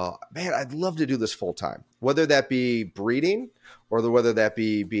about, well, man, I'd love to do this full time, whether that be breeding or whether that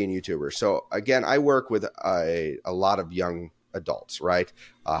be being YouTuber. So again, I work with a lot of young adults, right?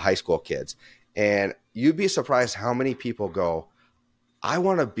 High school kids. And you'd be surprised how many people go, I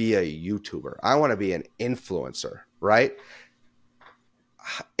want to be a YouTuber. I want to be an influencer, right?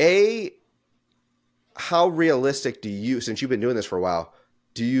 How realistic do you, since you've been doing this for a while,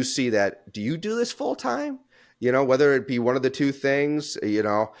 do you see that? Do you do this full time? Whether it be one of the two things,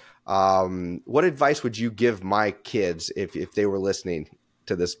 what advice would you give my kids if they were listening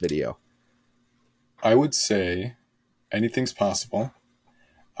to this video? I would say anything's possible.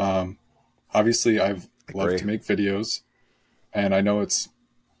 Obviously, I've loved to make videos, and I know it's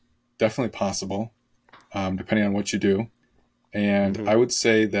definitely possible, depending on what you do. And I would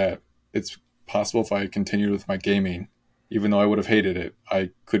say that it's possible if I continued with my gaming, even though I would have hated it. I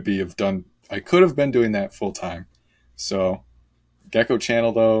could have been doing that full time. So Gecko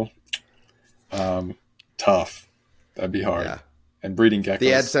channel though, tough. That'd be hard. Yeah. And breeding geckos.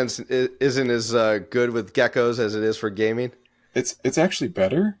 The AdSense isn't as good with geckos as it is for gaming. It's actually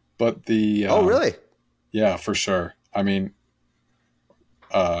better, but the oh really? Yeah, for sure. I mean,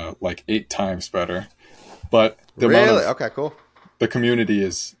 like 8 times better. But the okay, cool. The community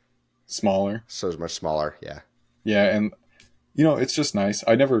is smaller. So it's much smaller, yeah. Yeah, and it's just nice.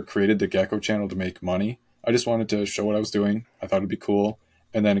 I never created the Gecko channel to make money. I just wanted to show what I was doing. I thought it'd be cool.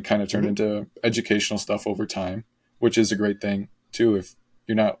 And then it kind of turned into educational stuff over time, which is a great thing too. If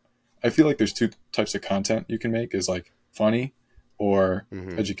you're not, I feel like there's 2 types of content you can make, is like funny or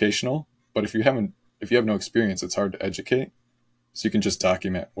educational. But if you have no experience, it's hard to educate. So you can just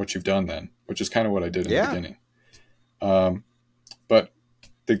document what you've done then, which is kind of what I did in the beginning. But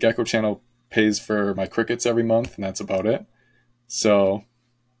the Gecko channel pays for my crickets every month, and that's about it. So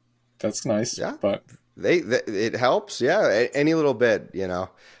that's nice. Yeah. But it helps. Yeah. Any little bit,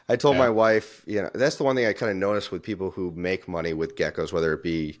 I told my wife, that's the one thing I kind of noticed with people who make money with geckos, whether it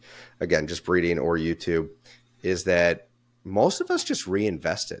be, again, just breeding or YouTube, is that most of us just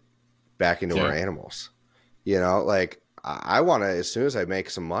reinvest it back into our animals. Like I want to, as soon as I make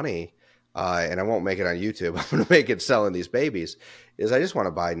some money, and I won't make it on YouTube, I'm going to make it selling these babies, is I just want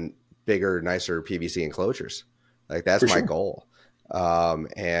to buy bigger, nicer PVC enclosures. Like that's my goal.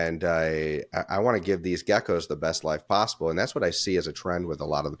 And I want to give these geckos the best life possible. And that's what I see as a trend with a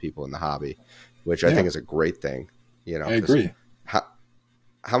lot of the people in the hobby, which I think is a great thing. I agree.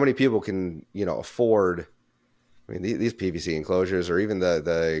 How many people can, afford, I mean, these PVC enclosures, or even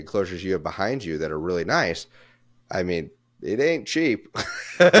the enclosures you have behind you that are really nice. I mean, it ain't cheap.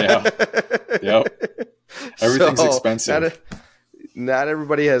 Yeah. Yep. Everything's expensive. Not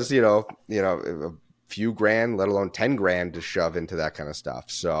everybody has, a few grand, let alone 10 grand to shove into that kind of stuff.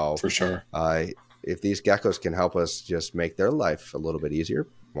 So for sure. If these geckos can help us just make their life a little bit easier,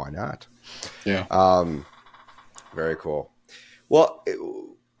 why not? Yeah. Very cool. Well,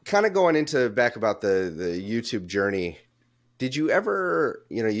 kind of going into back about the YouTube journey, did you ever,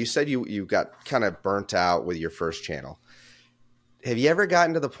 you said you got kind of burnt out with your first channel. Have you ever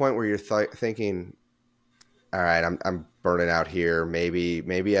gotten to the point where you're thinking, all right, I'm burning out here.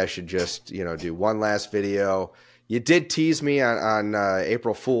 Maybe I should just, do one last video. You did tease me on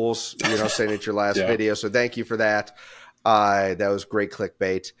April Fool's, saying it's your last video. So thank you for that. That was great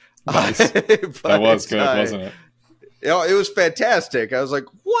clickbait. Nice. That was good, wasn't it? It was fantastic. I was like,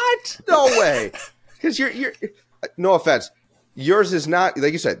 what? No way. Because you're no offense. Yours is not,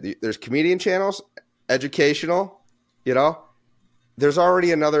 like you said, there's comedian channels, educational, There's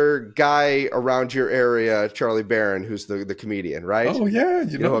already another guy around your area, Charlie Barron, who's the comedian, right? Oh, yeah.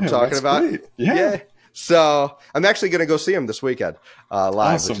 You know what I'm talking about? Great. Yeah. So I'm actually going to go see him this weekend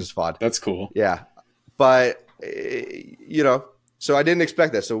live, which is fun. That's cool. Yeah. But, So I didn't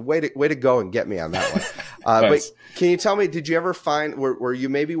expect that. So way to go and get me on that one. Nice. But can you tell me, did you ever find where you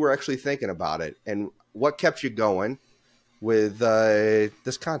maybe were actually thinking about it, and what kept you going with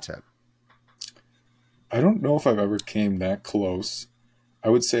this content? I don't know if I've ever came that close. I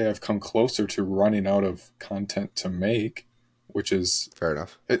would say I've come closer to running out of content to make, which is Fair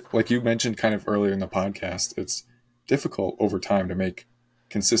enough. like you mentioned kind of earlier in the podcast. It's difficult over time to make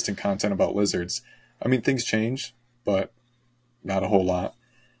consistent content about lizards. I mean, things change, but not a whole lot.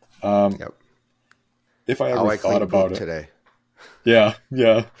 Yep. If I How ever I thought clean about poop it, today. yeah.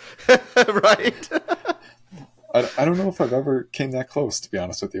 Right. I don't know if I've ever came that close, to be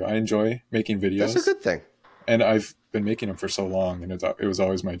honest with you. I enjoy making videos. That's a good thing. And I've been making them for so long, and it was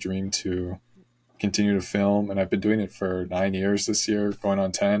always my dream to continue to film, and I've been doing it for 9 years this year, going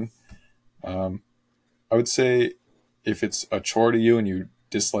on 10. I would say if it's a chore to you and you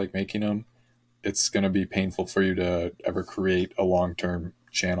dislike making them, it's going to be painful for you to ever create a long-term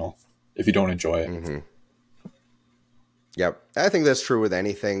channel if you don't enjoy it. Mm-hmm. Yep. I think that's true with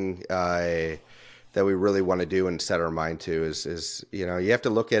anything that we really want to do and set our mind to is, you know, you have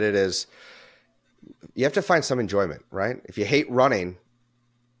to look at it as, you have to find some enjoyment, right? If you hate running,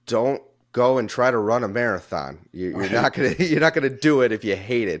 don't go and try to run a marathon. You're not gonna do it if you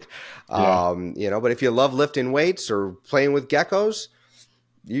hate it. Yeah. You know, but if you love lifting weights or playing with geckos,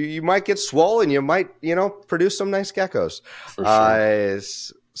 you might get swole and you might, you know, produce some nice geckos. For sure.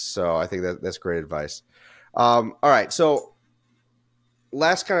 So I think that's great advice. All right, so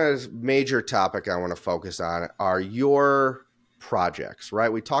last kind of major topic I want to focus on are your projects,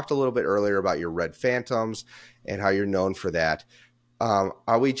 right? We talked a little bit earlier about your red phantoms and how you're known for that.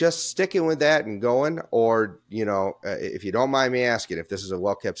 Are we just sticking with that and going, or, you know, if you don't mind me asking, if this is a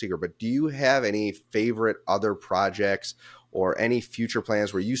well-kept secret, but do you have any favorite other projects or any future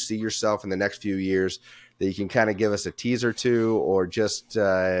plans where you see yourself in the next few years that you can kind of give us a teaser to, or just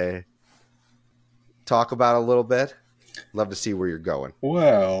talk about a little bit? Love to see where you're going.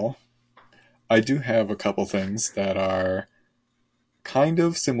 Well, I do have a couple things that are kind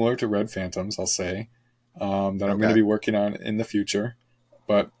of similar to Red Phantoms, I'll say, that I'm going to be working on in the future.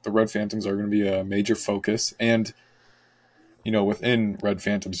 But the Red Phantoms are going to be a major focus. And, you know, within Red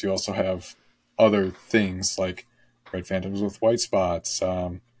Phantoms, you also have other things like Red Phantoms with white spots.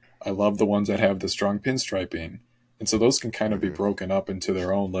 I love the ones that have the strong pinstriping. And so those can kind of be broken up into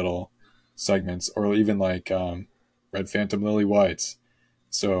their own little segments, or even like Red Phantom Lily Whites.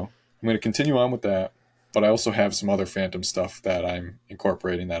 So I'm going to continue on with that. But I also have some other Phantom stuff that I'm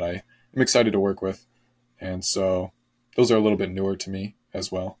incorporating that I'm excited to work with. And so those are a little bit newer to me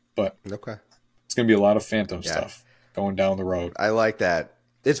as well. But it's going to be a lot of Phantom stuff going down the road. I like that.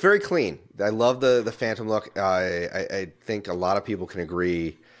 It's very clean. I love the Phantom look. I think a lot of people can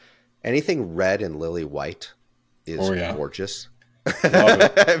agree. Anything red and lily white is gorgeous. Love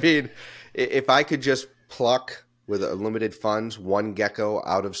it. I mean, if I could just pluck with unlimited funds one gecko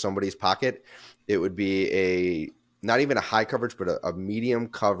out of somebody's pocket, it would be not even a high coverage, but a medium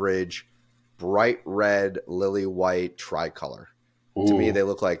coverage, bright red, lily white tricolor. Ooh. To me, they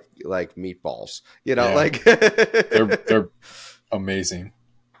look like meatballs. You know, like they're amazing.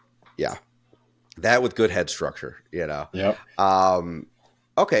 Yeah, that with good head structure. You know. Yep.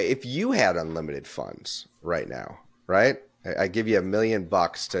 Okay, if you had unlimited funds right now, right? I give you $1 million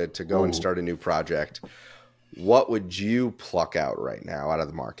to go and start a new project. What would you pluck out right now out of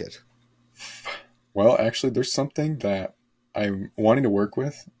the market? Well, actually, there's something that I'm wanting to work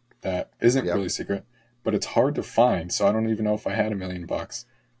with that isn't really secret, but it's hard to find. So I don't even know if I had $1 million.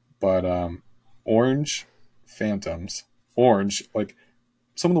 But orange phantoms, orange, like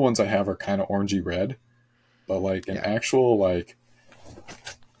some of the ones I have are kind of orangey red, but like an actual like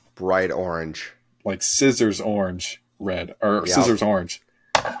bright orange, like scissors orange red or scissors orange.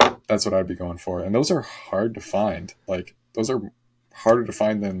 That's what I'd be going for. And those are hard to find. Like those are harder to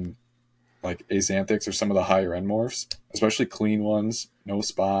find than like Axanthics or some of the higher end morphs, especially clean ones, no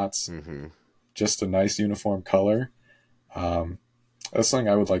spots, just a nice uniform color. That's something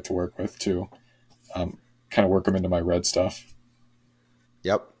I would like to work with too. Kind of work them into my red stuff.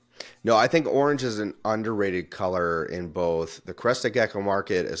 Yep. No, I think orange is an underrated color in both the crested gecko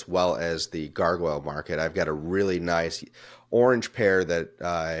market as well as the gargoyle market. I've got a really nice orange pair that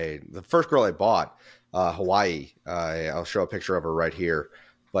the first girl I bought, Hawaii, I'll show a picture of her right here,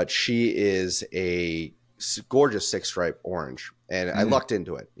 but she is a gorgeous 6-stripe orange, and I lucked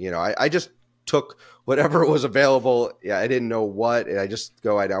into it. You know, I just took whatever was available. Yeah, I didn't know what, and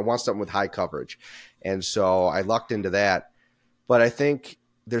I want something with high coverage, and so I lucked into that. But I think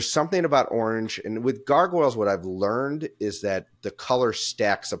there's something about orange, and with gargoyles, what I've learned is that the color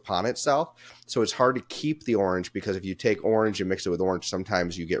stacks upon itself. So it's hard to keep the orange, because if you take orange and mix it with orange,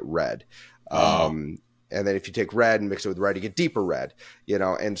 sometimes you get red. Oh, And then if you take red and mix it with red, you get deeper red,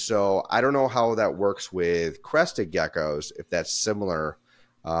 And so I don't know how that works with crested geckos, if that's similar.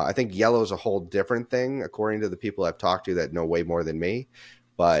 I think yellow is a whole different thing, according to the people I've talked to that know way more than me.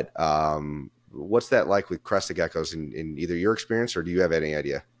 But what's that like with crested geckos in either your experience, or do you have any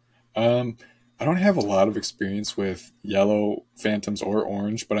idea? um, I don't have a lot of experience with yellow phantoms or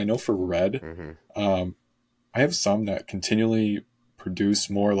orange, but I know for red, Mm-hmm. um, I have some that continually produce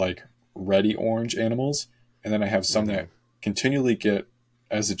more like reddy orange animals, and then I have some Mm-hmm. that continually get,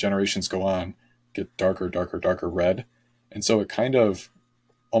 as the generations go on, get darker, darker, darker red, and so it kind of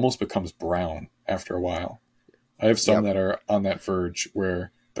almost becomes brown after a while. I have some Yep. that are on that verge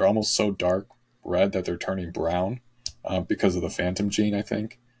where they're almost so dark red that they're turning brown because of the phantom gene, I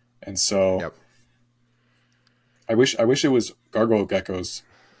think. And so Yep. I wish it was gargoyle geckos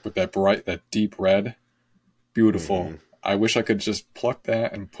with that bright, that deep red, beautiful. Mm-hmm. I wish I could just pluck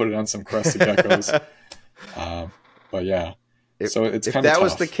that and put it on some crested geckos. Um, but yeah, if so it's if kind of that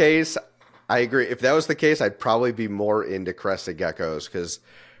was the tough. case, I agree. If that was the case, I'd probably be more into crested geckos, because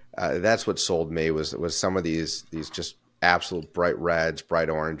that's what sold me was some of these just absolute bright reds, bright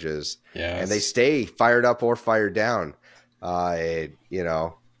oranges, and they Yes. stay fired up or fired down. You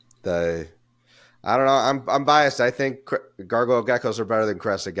know, the I don't know. I'm biased. I think gargoyle geckos are better than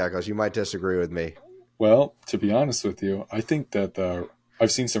crested geckos. You might disagree with me. Well, to be honest with you, I think that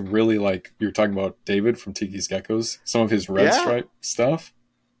I've seen some really, like you were talking about David from Tiki's Geckos, some of his red Yeah. stripe stuff,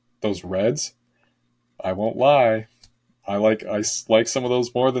 those reds. I won't lie. I like some of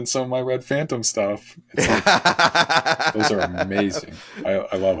those more than some of my red phantom stuff. It's like those are amazing.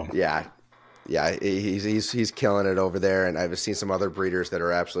 I love them. Yeah, yeah, he's killing it over there, and I've seen some other breeders that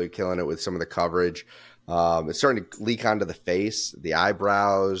are absolutely killing it with some of the coverage. It's starting to leak onto the face, the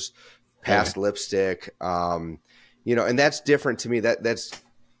eyebrows, Really? past lipstick. And that's different to me.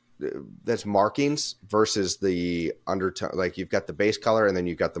 That's markings versus the undertone. Like, you've got the base color and then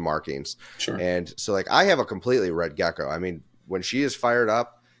you've got the markings. Sure. And so, like, I have a completely red gecko. I mean, when she is fired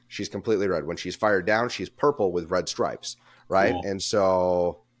up, she's completely red. When she's fired down, she's purple with red stripes. Right. Cool. And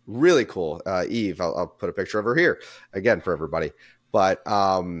so, really cool. Eve, I'll put a picture of her here again for everybody. But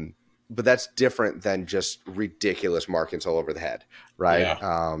that's different than just ridiculous markings all over the head. Right.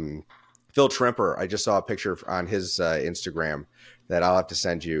 Yeah. Phil Trimper, I just saw a picture on his Instagram that I'll have to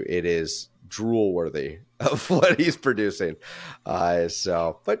send you. It is drool worthy of what he's producing.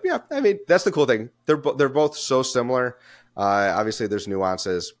 But yeah, I mean, that's the cool thing. They're both so similar. Obviously, there's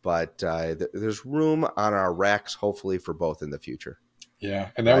nuances, but there's room on our racks, hopefully, for both in the future.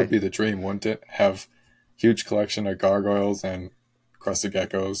 Yeah. And that would Right? be the dream, wouldn't it? Have huge collection of gargoyles and crested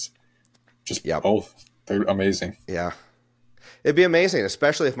geckos. Just Yep. both. They're amazing. Yeah. It'd be amazing,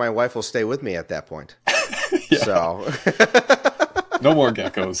 especially if my wife will stay with me at that point. Yeah. So, No more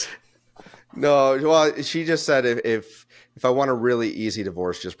geckos. no, well, she just said if I want a really easy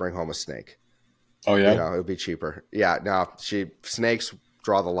divorce, just bring home a snake. Oh yeah. It would be cheaper. Yeah, no, snakes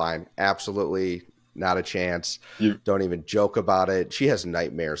draw the line. Absolutely not a chance. You Don't even joke about it. She has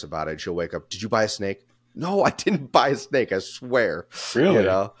nightmares about it. She'll wake up, did you buy a snake? No, I didn't buy a snake, I swear. You really?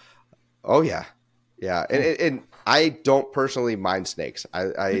 know? Oh yeah. Yeah. And I don't personally mind snakes.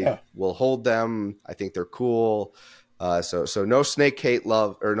 I Yeah. will hold them. I think they're cool. So no snake hate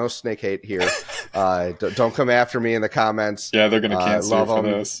love, or no snake hate here. Don't come after me in the comments. Yeah, they're gonna cancel you Love for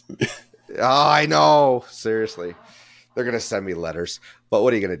them. this. Oh, I know. Seriously. They're going to send me letters. But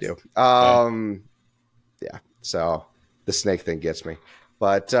what are you going to do? Yeah. Yeah. So the snake thing gets me.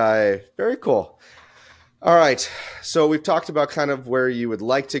 But very cool. All right. So we've talked about kind of where you would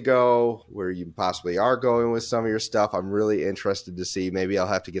like to go, where you possibly are going with some of your stuff. I'm really interested to see. Maybe I'll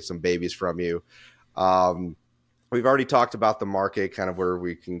have to get some babies from you. Um, we've already talked about the market, kind of where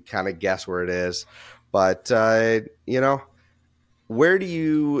we can kind of guess where it is. But, where do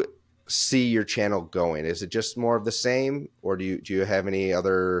you see your channel going? Is it just more of the same, or do you have any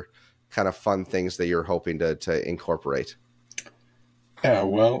other kind of fun things that you're hoping to incorporate? Yeah,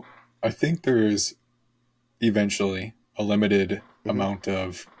 well, I think there is eventually a limited Mm-hmm. amount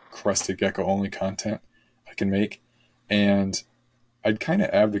of crested gecko only content I can make. And I'd kind of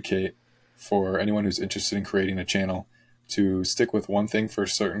advocate for anyone who's interested in creating a channel to stick with one thing for a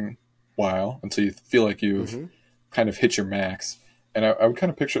certain while until you feel like you've Mm-hmm. kind of hit your max. And I would kind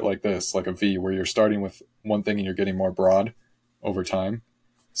of picture it like this, like a V, where you're starting with one thing and you're getting more broad over time.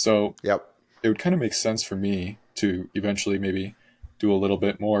 So Yep. it would kind of make sense for me to eventually maybe do a little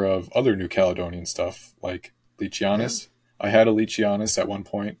bit more of other New Caledonian stuff, like Yeah. Leachianus. I had a Leachianus at one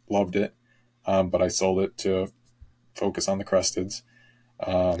point, loved it, but I sold it to focus on the crusteds.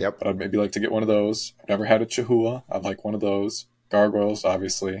 Yep. But I'd maybe like to get one of those. I've never had a Chihuahua. I'd like one of those. Gargoyles,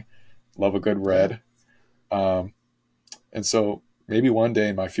 obviously. Love a good Yeah. red. Um, and so maybe one day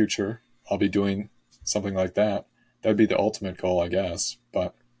in my future, I'll be doing something like that. That'd be the ultimate goal, I guess.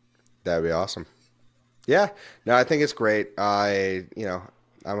 But That'd be awesome. Yeah, no, I think it's great. I'm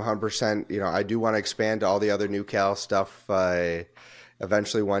 100%, I do want to expand to all the other new Cal stuff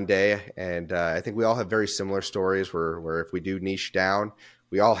eventually one day. And I think we all have very similar stories where if we do niche down,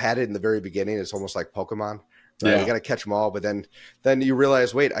 we all had it in the very beginning. It's almost like Pokemon, right? We yeah, got to catch them all, but then you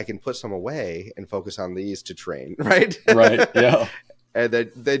realize, wait, I can put some away and focus on these to train, right? right. Yeah. And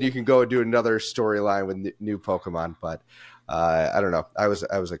then you can go and do another storyline with new Pokemon. But I don't know. I was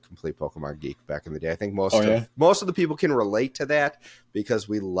a complete Pokemon geek back in the day. I think Oh, yeah. most of the people can relate to that because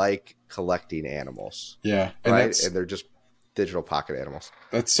we like collecting animals, Yeah. And right? And they're just digital pocket animals.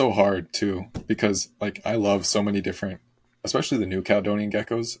 that's so hard too, because like I love so many different, especially the new Caledonian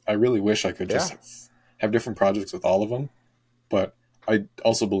geckos. I really wish I could Yeah. just have different projects with all of them. But I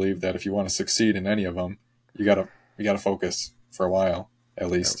also believe that if you want to succeed in any of them, you gotta focus for a while at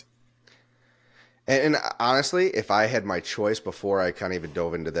least. And honestly, if I had my choice before I kind of even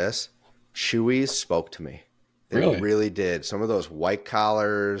dove into this, Chewies spoke to me. They Really? really did. Some of those white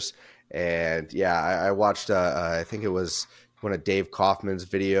collars, and yeah, I watched. I think it was one of Dave Kaufman's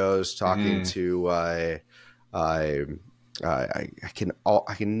videos talking Mm. to. I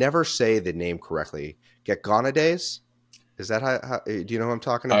can never say the name correctly. Geckonades? Is that how? Do you know who I'm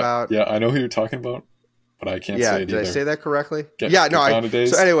talking about? Yeah, I know who you're talking about, but I can't Yeah, say it did I say either. that correctly? Yeah, no. So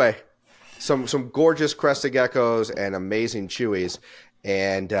Days. anyway, some gorgeous crested geckos and amazing chewies,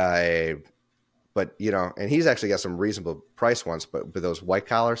 and but and he's actually got some reasonable price ones. But with those white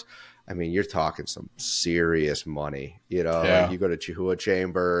collars, I mean, you're talking some serious money. Like Yeah. you go to Chihuahua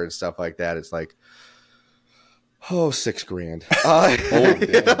Chamber and stuff like that. It's like, oh, $6,000. Oh,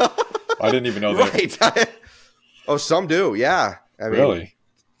 damn. I didn't even know that. Right. Oh, some do. Yeah. I mean, Really?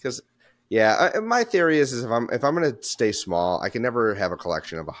 because my theory is if I'm going to stay small, I can never have a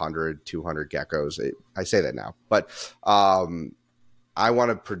collection of 100, 200 geckos. I say that now, but I want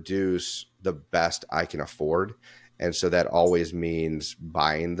to produce the best I can afford, and so that always means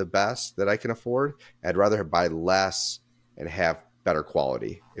buying the best that I can afford. I'd rather buy less and have better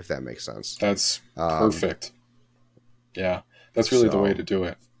quality, if that makes sense. That's Um, perfect. Yeah, that's really the way so to do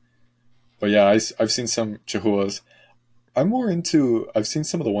it. But yeah, I've seen some Chihuahuas. I've seen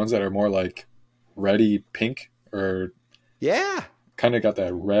some of the ones that are more like reddy pink or yeah. kind of got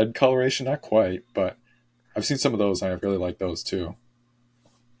that red coloration. Not quite, but I've seen some of those and I really like those too.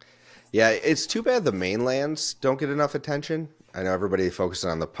 Yeah, it's too bad the mainlands don't get enough attention. I know everybody focuses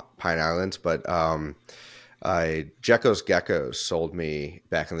on the Pine Islands, but Jekko's Geckos sold me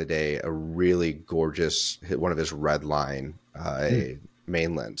back in the day a really gorgeous one of his red line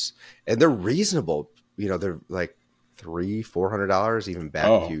mainlands, and they're reasonable. They're like $300-$400 even back a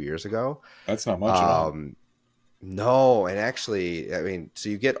Oh, few years ago. that's not much at all. No, and actually, I mean, so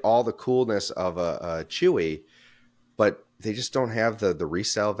you get all the coolness of a Chewy, but they just don't have the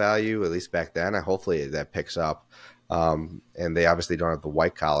resale value, at least back then. Hopefully that picks up. And they obviously don't have the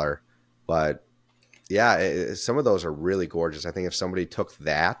white collar, but yeah, some of those are really gorgeous. I think if somebody took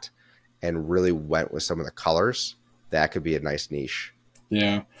that and really went with some of the colors, that could be a nice niche.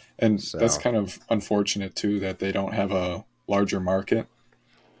 Yeah, and that's So, kind of unfortunate too that they don't have a larger market.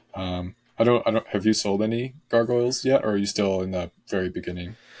 I don't. Have you sold any gargoyles yet, or are you still in the very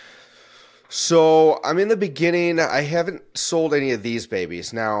beginning? so I'm in the beginning. I haven't sold any of these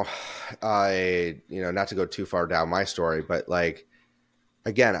babies. Now, not to go too far down my story, but like,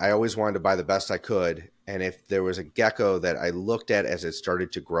 again, I always wanted to buy the best I could. And if there was a gecko that I looked at as it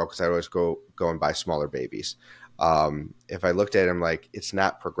started to grow, because I always go and buy smaller babies. If I looked at him like it's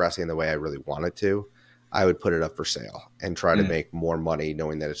not progressing the way I really want it to, I would put it up for sale and try to Mm, make more money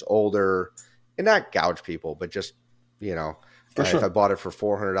knowing that it's older and not gouge people, but just, for if I sure. bought it for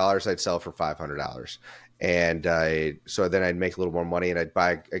 $400, I'd sell it for $500. And so then I'd make a little more money and I'd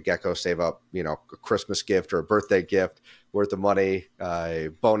buy a gecko, save up, a Christmas gift or a birthday gift worth of money,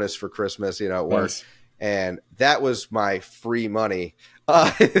 bonus for Christmas, at work. Nice. And that was my free money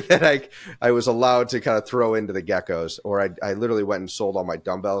that I was allowed to kind of throw into the geckos. Or I literally went and sold all my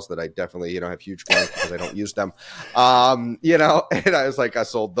dumbbells that I definitely, have huge ones because I don't use them. And I was like, I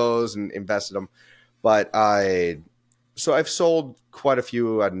sold those and invested them. But so I've sold quite a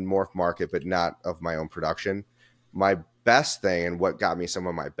few on Morph Market, but not of my own production. My best thing and what got me some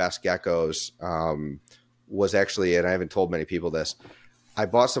of my best geckos was actually, and I haven't told many people this, I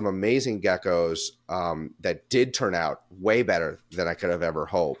bought some amazing geckos that did turn out way better than I could have ever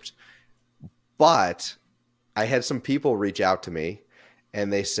hoped. But I had some people reach out to me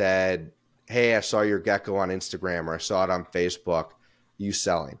and they said, "Hey, I saw your gecko on Instagram or I saw it on Facebook. You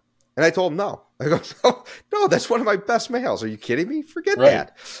selling?" And I told them no. I go, "No, no, that's one of my best males. Are you kidding me? Forget Right.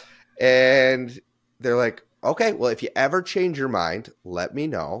 that." And they're like, "Okay, well, if you ever change your mind, let me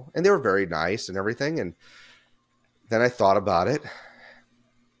know." And they were very nice and everything. And then I thought about it.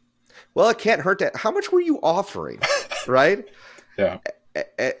 Well, it can't hurt to. How much were you offering? Right? Yeah.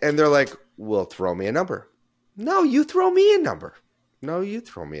 And they're like, "Well, throw me a number." No, you throw me a number. No, you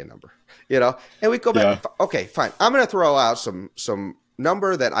throw me a number. And we go back. Yeah. Okay, fine. I'm going to throw out some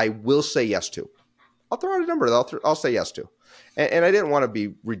number that I will say yes to. I'll throw out a number that I'll say yes to. And I didn't want to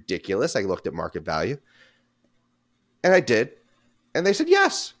be ridiculous. I looked at market value. And I did. And they said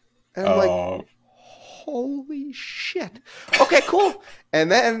yes. And I'm like, Oh, holy shit. Okay, cool.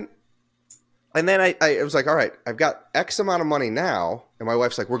 And then I was like, all right, I've got X amount of money now. And my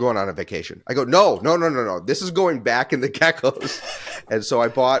wife's like, we're going on a vacation. I go, no. This is going back in the geckos. And so I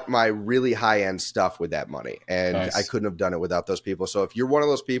bought my really high-end stuff with that money. And nice. I couldn't have done it without those people. So if you're one of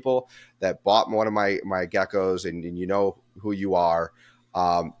those people that bought one of my geckos and you know who you are,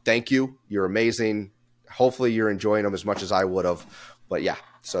 thank you. You're amazing. Hopefully you're enjoying them as much as I would have. But yeah,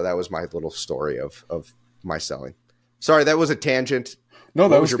 so that was my little story of my selling. Sorry, that was a tangent. No,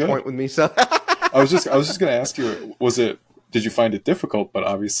 that What was your good. point with me? So I was just going to ask you, did you find it difficult? But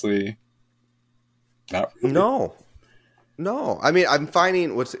obviously not really. No. I mean, I'm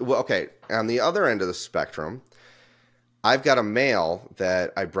finding okay. On the other end of the spectrum, I've got a male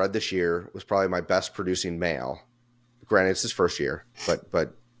that I bred this year, was probably my best producing male. Granted, it's his first year,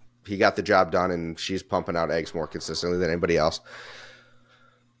 but he got the job done and she's pumping out eggs more consistently than anybody else.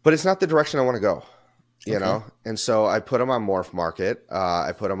 But it's not the direction I want to go, you know? And so I put him on Morph Market.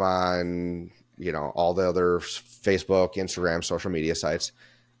 I put him on, all the other Facebook, Instagram, social media sites.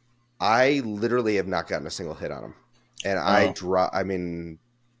 I literally have not gotten a single hit on him. And I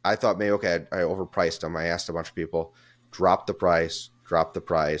thought maybe, okay, I overpriced him. I asked a bunch of people, drop the price,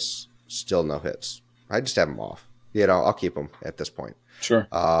 still no hits. I just have him off. I'll keep him at this point. Sure.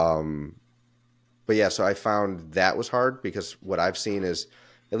 But yeah, so I found that was hard because what I've seen is,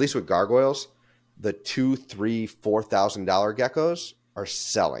 at least with gargoyles, the $2,000, $3,000, $4,000 geckos are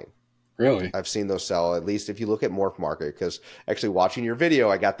selling. Really? I've seen those sell, at least if you look at Morph Market, because actually watching your video,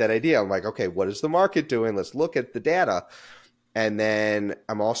 I got that idea. I'm like, okay, what is the market doing? Let's look at the data. And then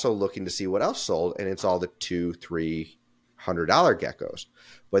I'm also looking to see what else sold, and it's all the $200, $300 geckos.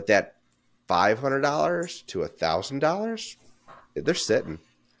 But that $500 to $1,000, they're sitting.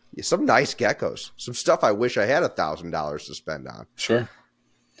 Some nice geckos, some stuff I wish I had $1,000 to spend on. Sure.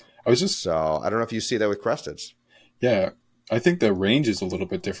 So I don't know if you see that with cresteds. Yeah, I think the range is a little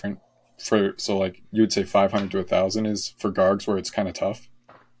bit different. So like you would say 500 to 1,000 is for gargs where it's kind of tough.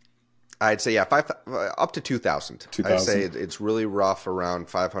 I'd say up to 2,000. 2,000. I'd say it's really rough around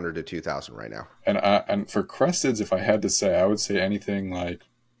 500 to 2,000 right now. And for cresteds, if I had to say, I would say anything like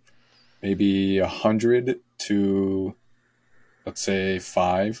maybe 100 to, let's say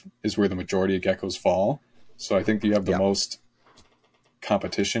 5 is where the majority of geckos fall. So I think you have the most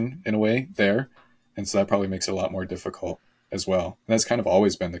competition in a way there, and so that probably makes it a lot more difficult as well. And that's kind of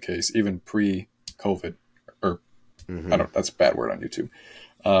always been the case, even pre-COVID, or I don't know, that's a bad word on YouTube.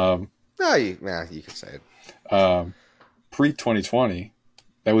 You could say it. Pre-2020,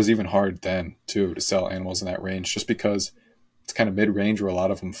 that was even hard then too to sell animals in that range, just because it's kind of mid-range where a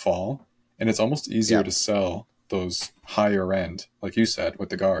lot of them fall, and it's almost easier to sell those higher end, like you said, with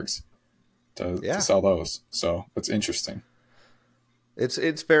the gargs, to sell those. So that's interesting.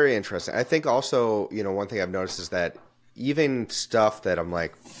 It's very interesting. I think also, one thing I've noticed is that even stuff that I'm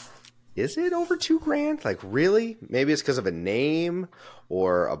like, is it over $2,000? Like, really? Maybe it's because of a name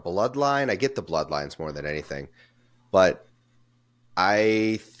or a bloodline. I get the bloodlines more than anything. But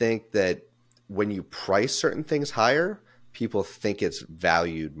I think that when you price certain things higher, people think it's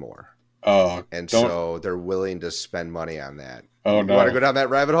valued more. Oh, so they're willing to spend money on that. Oh, no. You want to go down that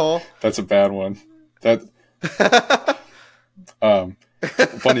rabbit hole? That's a bad one.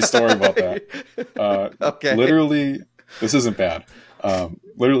 Funny story about that. Okay. Literally, this isn't bad.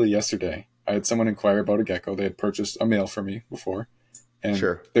 Literally yesterday, I had someone inquire about a gecko. They had purchased a male for me before, and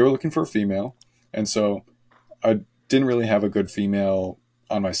they were looking for a female. And so I didn't really have a good female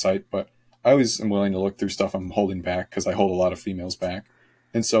on my site, but I always am willing to look through stuff I'm holding back because I hold a lot of females back.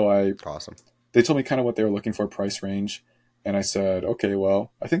 And so they told me kind of what they were looking for, price range. And I said, okay,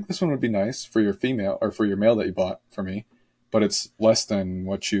 well, I think this one would be nice for your female or for your male that you bought for me, but it's less than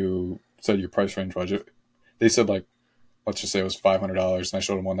what you said your price range was. They said like let's just say it was $500, and I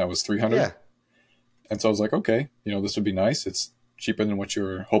showed him one that was 300. Yeah. And so I was like, okay, this would be nice. It's cheaper than what you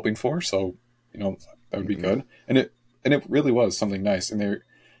were hoping for, so that would be good. And it really was something nice. And they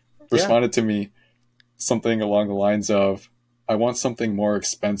responded to me something along the lines of, I want something more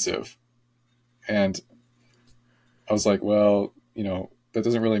expensive. And I was like, well, that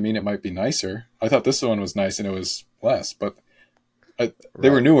doesn't really mean it might be nicer. I thought this one was nice and it was less, but they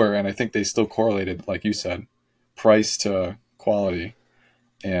were newer, and I think they still correlated, like you said, price to quality.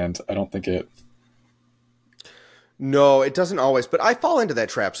 And I don't think it... No, it doesn't always, but I fall into that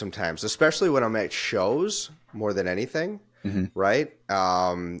trap sometimes, especially when I'm at shows more than anything, right?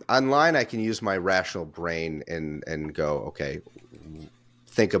 Online, I can use my rational brain and go, okay,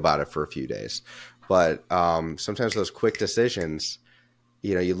 think about it for a few days. But sometimes those quick decisions,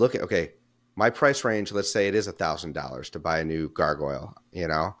 you look at, okay, my price range, let's say it is $1,000 to buy a new gargoyle,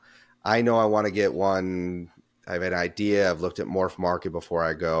 I know I want to get one. I have an idea. I've looked at Morph Market before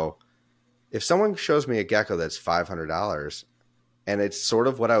I go. If someone shows me a gecko that's $500 and it's sort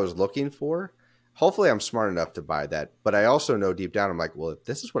of what I was looking for, hopefully I'm smart enough to buy that. But I also know deep down, I'm like, well, if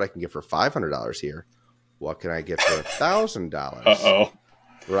this is what I can get for $500 here, what can I get for $1,000? Uh-oh.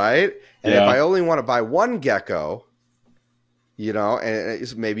 Right? And if I only want to buy one gecko,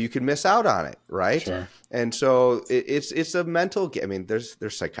 and maybe you could miss out on it, right? Sure. And so it's a mental game. I mean, there's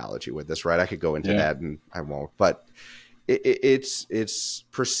psychology with this, right? I could go into that, and I won't. But it's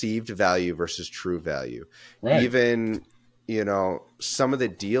perceived value versus true value. Right. Even, some of the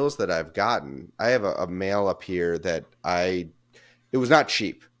deals that I've gotten, I have a male up here that it was not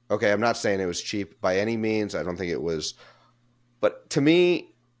cheap. Okay. I'm not saying it was cheap by any means. I don't think it was, but to me,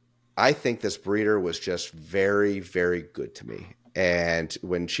 I think this breeder was just very, very good to me. And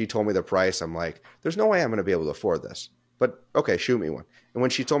when she told me the price, I'm like, there's no way I'm going to be able to afford this, but okay, shoot me one. And when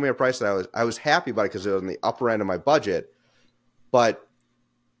she told me a price that I was happy about it because it was on the upper end of my budget. But,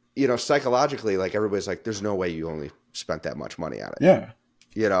 psychologically, like everybody's like, there's no way you only spent that much money on it.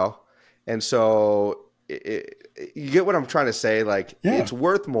 Yeah. And so you get what I'm trying to say? Like, it's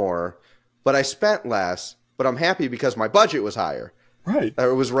worth more, but I spent less, but I'm happy because my budget was higher. Right.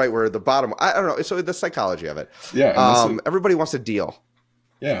 It was right where the bottom, I don't know. So the psychology of it. Yeah. Everybody wants a deal.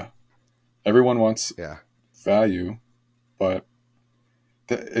 Yeah. Everyone wants value, but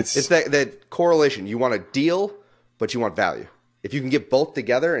it's that correlation. You want a deal, but you want value. If you can get both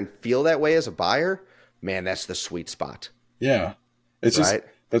together and feel that way as a buyer, man, that's the sweet spot. Yeah. It's just,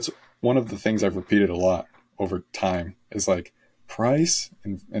 that's one of the things I've repeated a lot over time is like price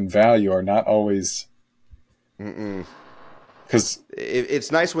and value are not always, because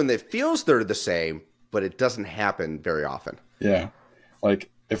it's nice when it feels they're the same, but it doesn't happen very often. Yeah. Like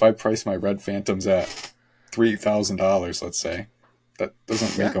if I price my red phantoms at $3,000, let's say, that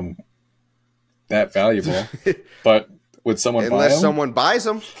doesn't make them that valuable, but would someone buy them? Unless someone buys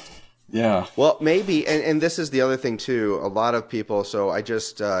them. Yeah. Well, maybe, and this is the other thing too. A lot of people. So I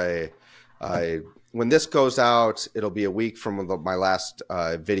just, when this goes out, it'll be a week from my last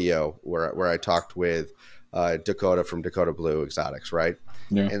video where I talked with Dakota from Dakota Blue Exotics, right?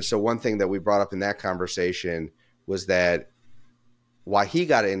 Yeah. And so one thing that we brought up in that conversation was that why he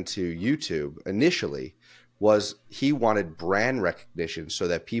got into YouTube initially was he wanted brand recognition so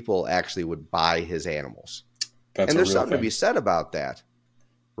that people actually would buy his animals. And there's something to be said about that,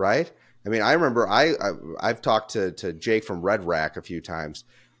 right? I mean, I remember I've talked to Jake from Red Rack a few times.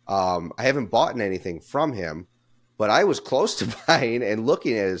 I haven't bought anything from him, but I was close to buying and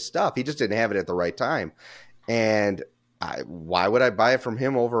looking at his stuff. He just didn't have it at the right time. And why would I buy it from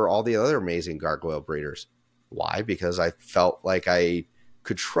him over all the other amazing gargoyle breeders? Why? Because I felt like I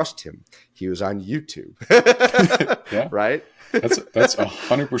could trust him. He was on YouTube. Yeah. Right? That's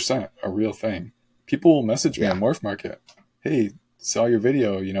 100% a real thing. People will message me on Morph Market. Hey, saw your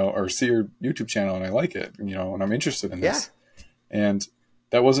video, or see your YouTube channel and I like it, and I'm interested in this. And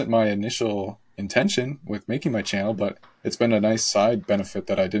that wasn't my initial intention with making my channel, but it's been a nice side benefit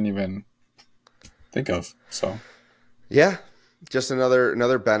that I didn't even think of. So, yeah, just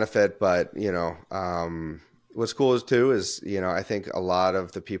another benefit. But what's cool is I think a lot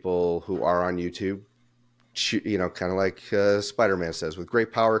of the people who are on YouTube, kind of like Spider-Man says, with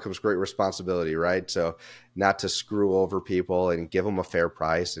great power comes great responsibility, right? So not to screw over people and give them a fair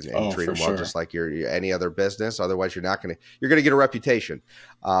price and treat them well, just like you're any other business. Otherwise, you're going to get a reputation.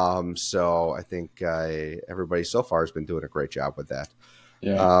 So I think everybody so far has been doing a great job with that.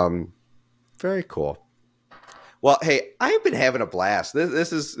 Yeah. Very cool. Well, hey, I've been having a blast.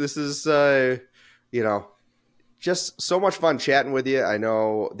 This is just so much fun chatting with you. I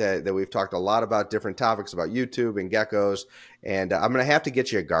know that we've talked a lot about different topics about YouTube and geckos, and I'm going to have to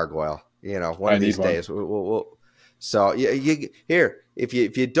get you a gargoyle, one of these days. So here, if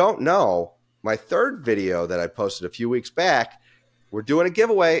you don't know, my third video that I posted a few weeks back, we're doing a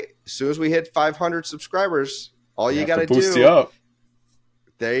giveaway. As soon as we hit 500 subscribers, all We you have got to to boost do. you up.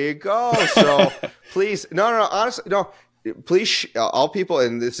 There you go. So please, no, honestly, no. Please, all people,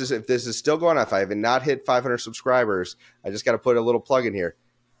 and if this is still going on, if I have not hit 500 subscribers, I just got to put a little plug in here.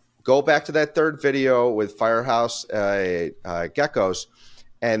 Go back to that third video with Firehouse Geckos,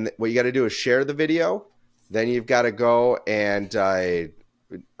 and what you got to do is share the video. Then you've got to go and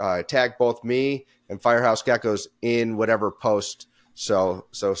tag both me and Firehouse Geckos in whatever post. So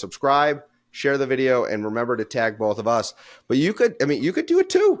subscribe, share the video, and remember to tag both of us. But you could do it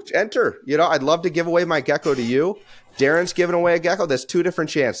too. Enter. I'd love to give away my gecko to you. Darren's giving away a gecko. That's 2 different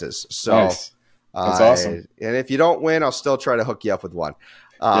chances. So Nice. That's awesome. And if you don't win, I'll still try to hook you up with one.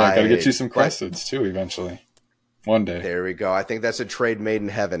 Yeah, got to get you some crescents too eventually. One day. There we go. I think that's a trade made in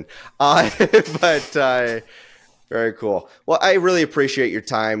heaven. But very cool. Well, I really appreciate your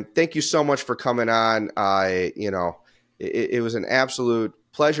time. Thank you so much for coming on. It was an absolute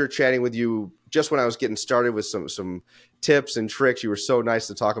pleasure chatting with you just when I was getting started with some tips and tricks. You were so nice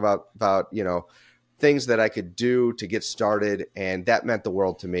to talk about things that I could do to get started, and that meant the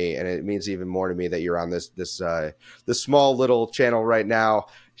world to me. And it means even more to me that you're on this small little channel right now,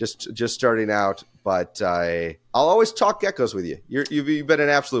 just starting out. But I'll always talk geckos with you. You've been an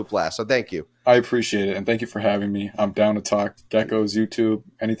absolute blast. So thank you. I appreciate it, and thank you for having me. I'm down to talk geckos, YouTube,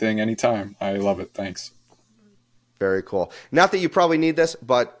 anything, anytime. I love it. Thanks. Very cool. Not that you probably need this,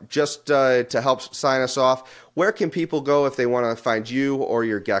 but just to help sign us off, where can people go if they want to find you or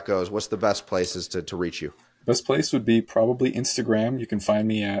your geckos? What's the best places to reach you? Best place would be probably Instagram. You can find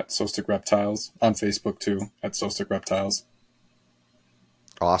me at Sostic Reptiles. On Facebook too, at Sostic Reptiles.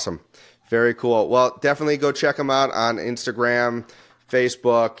 Awesome. Very cool. Well, definitely go check them out on Instagram,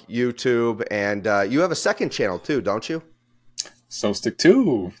 Facebook, YouTube, and you have a second channel too, don't you? Sostic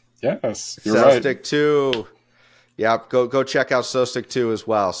 2. Yes, you're right. Sostic 2. Yeah, go check out Sostic 2 as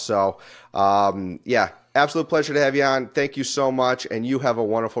well. So, absolute pleasure to have you on. Thank you so much, and you have a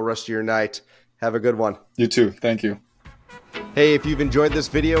wonderful rest of your night. Have a good one. You too. Thank you. Hey, if you've enjoyed this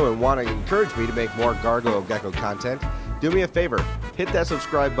video and want to encourage me to make more Gargoyle Gecko content, do me a favor. Hit that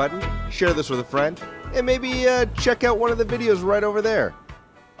subscribe button, share this with a friend, and maybe check out one of the videos right over there.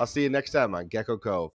 I'll see you next time on Gecko Cove.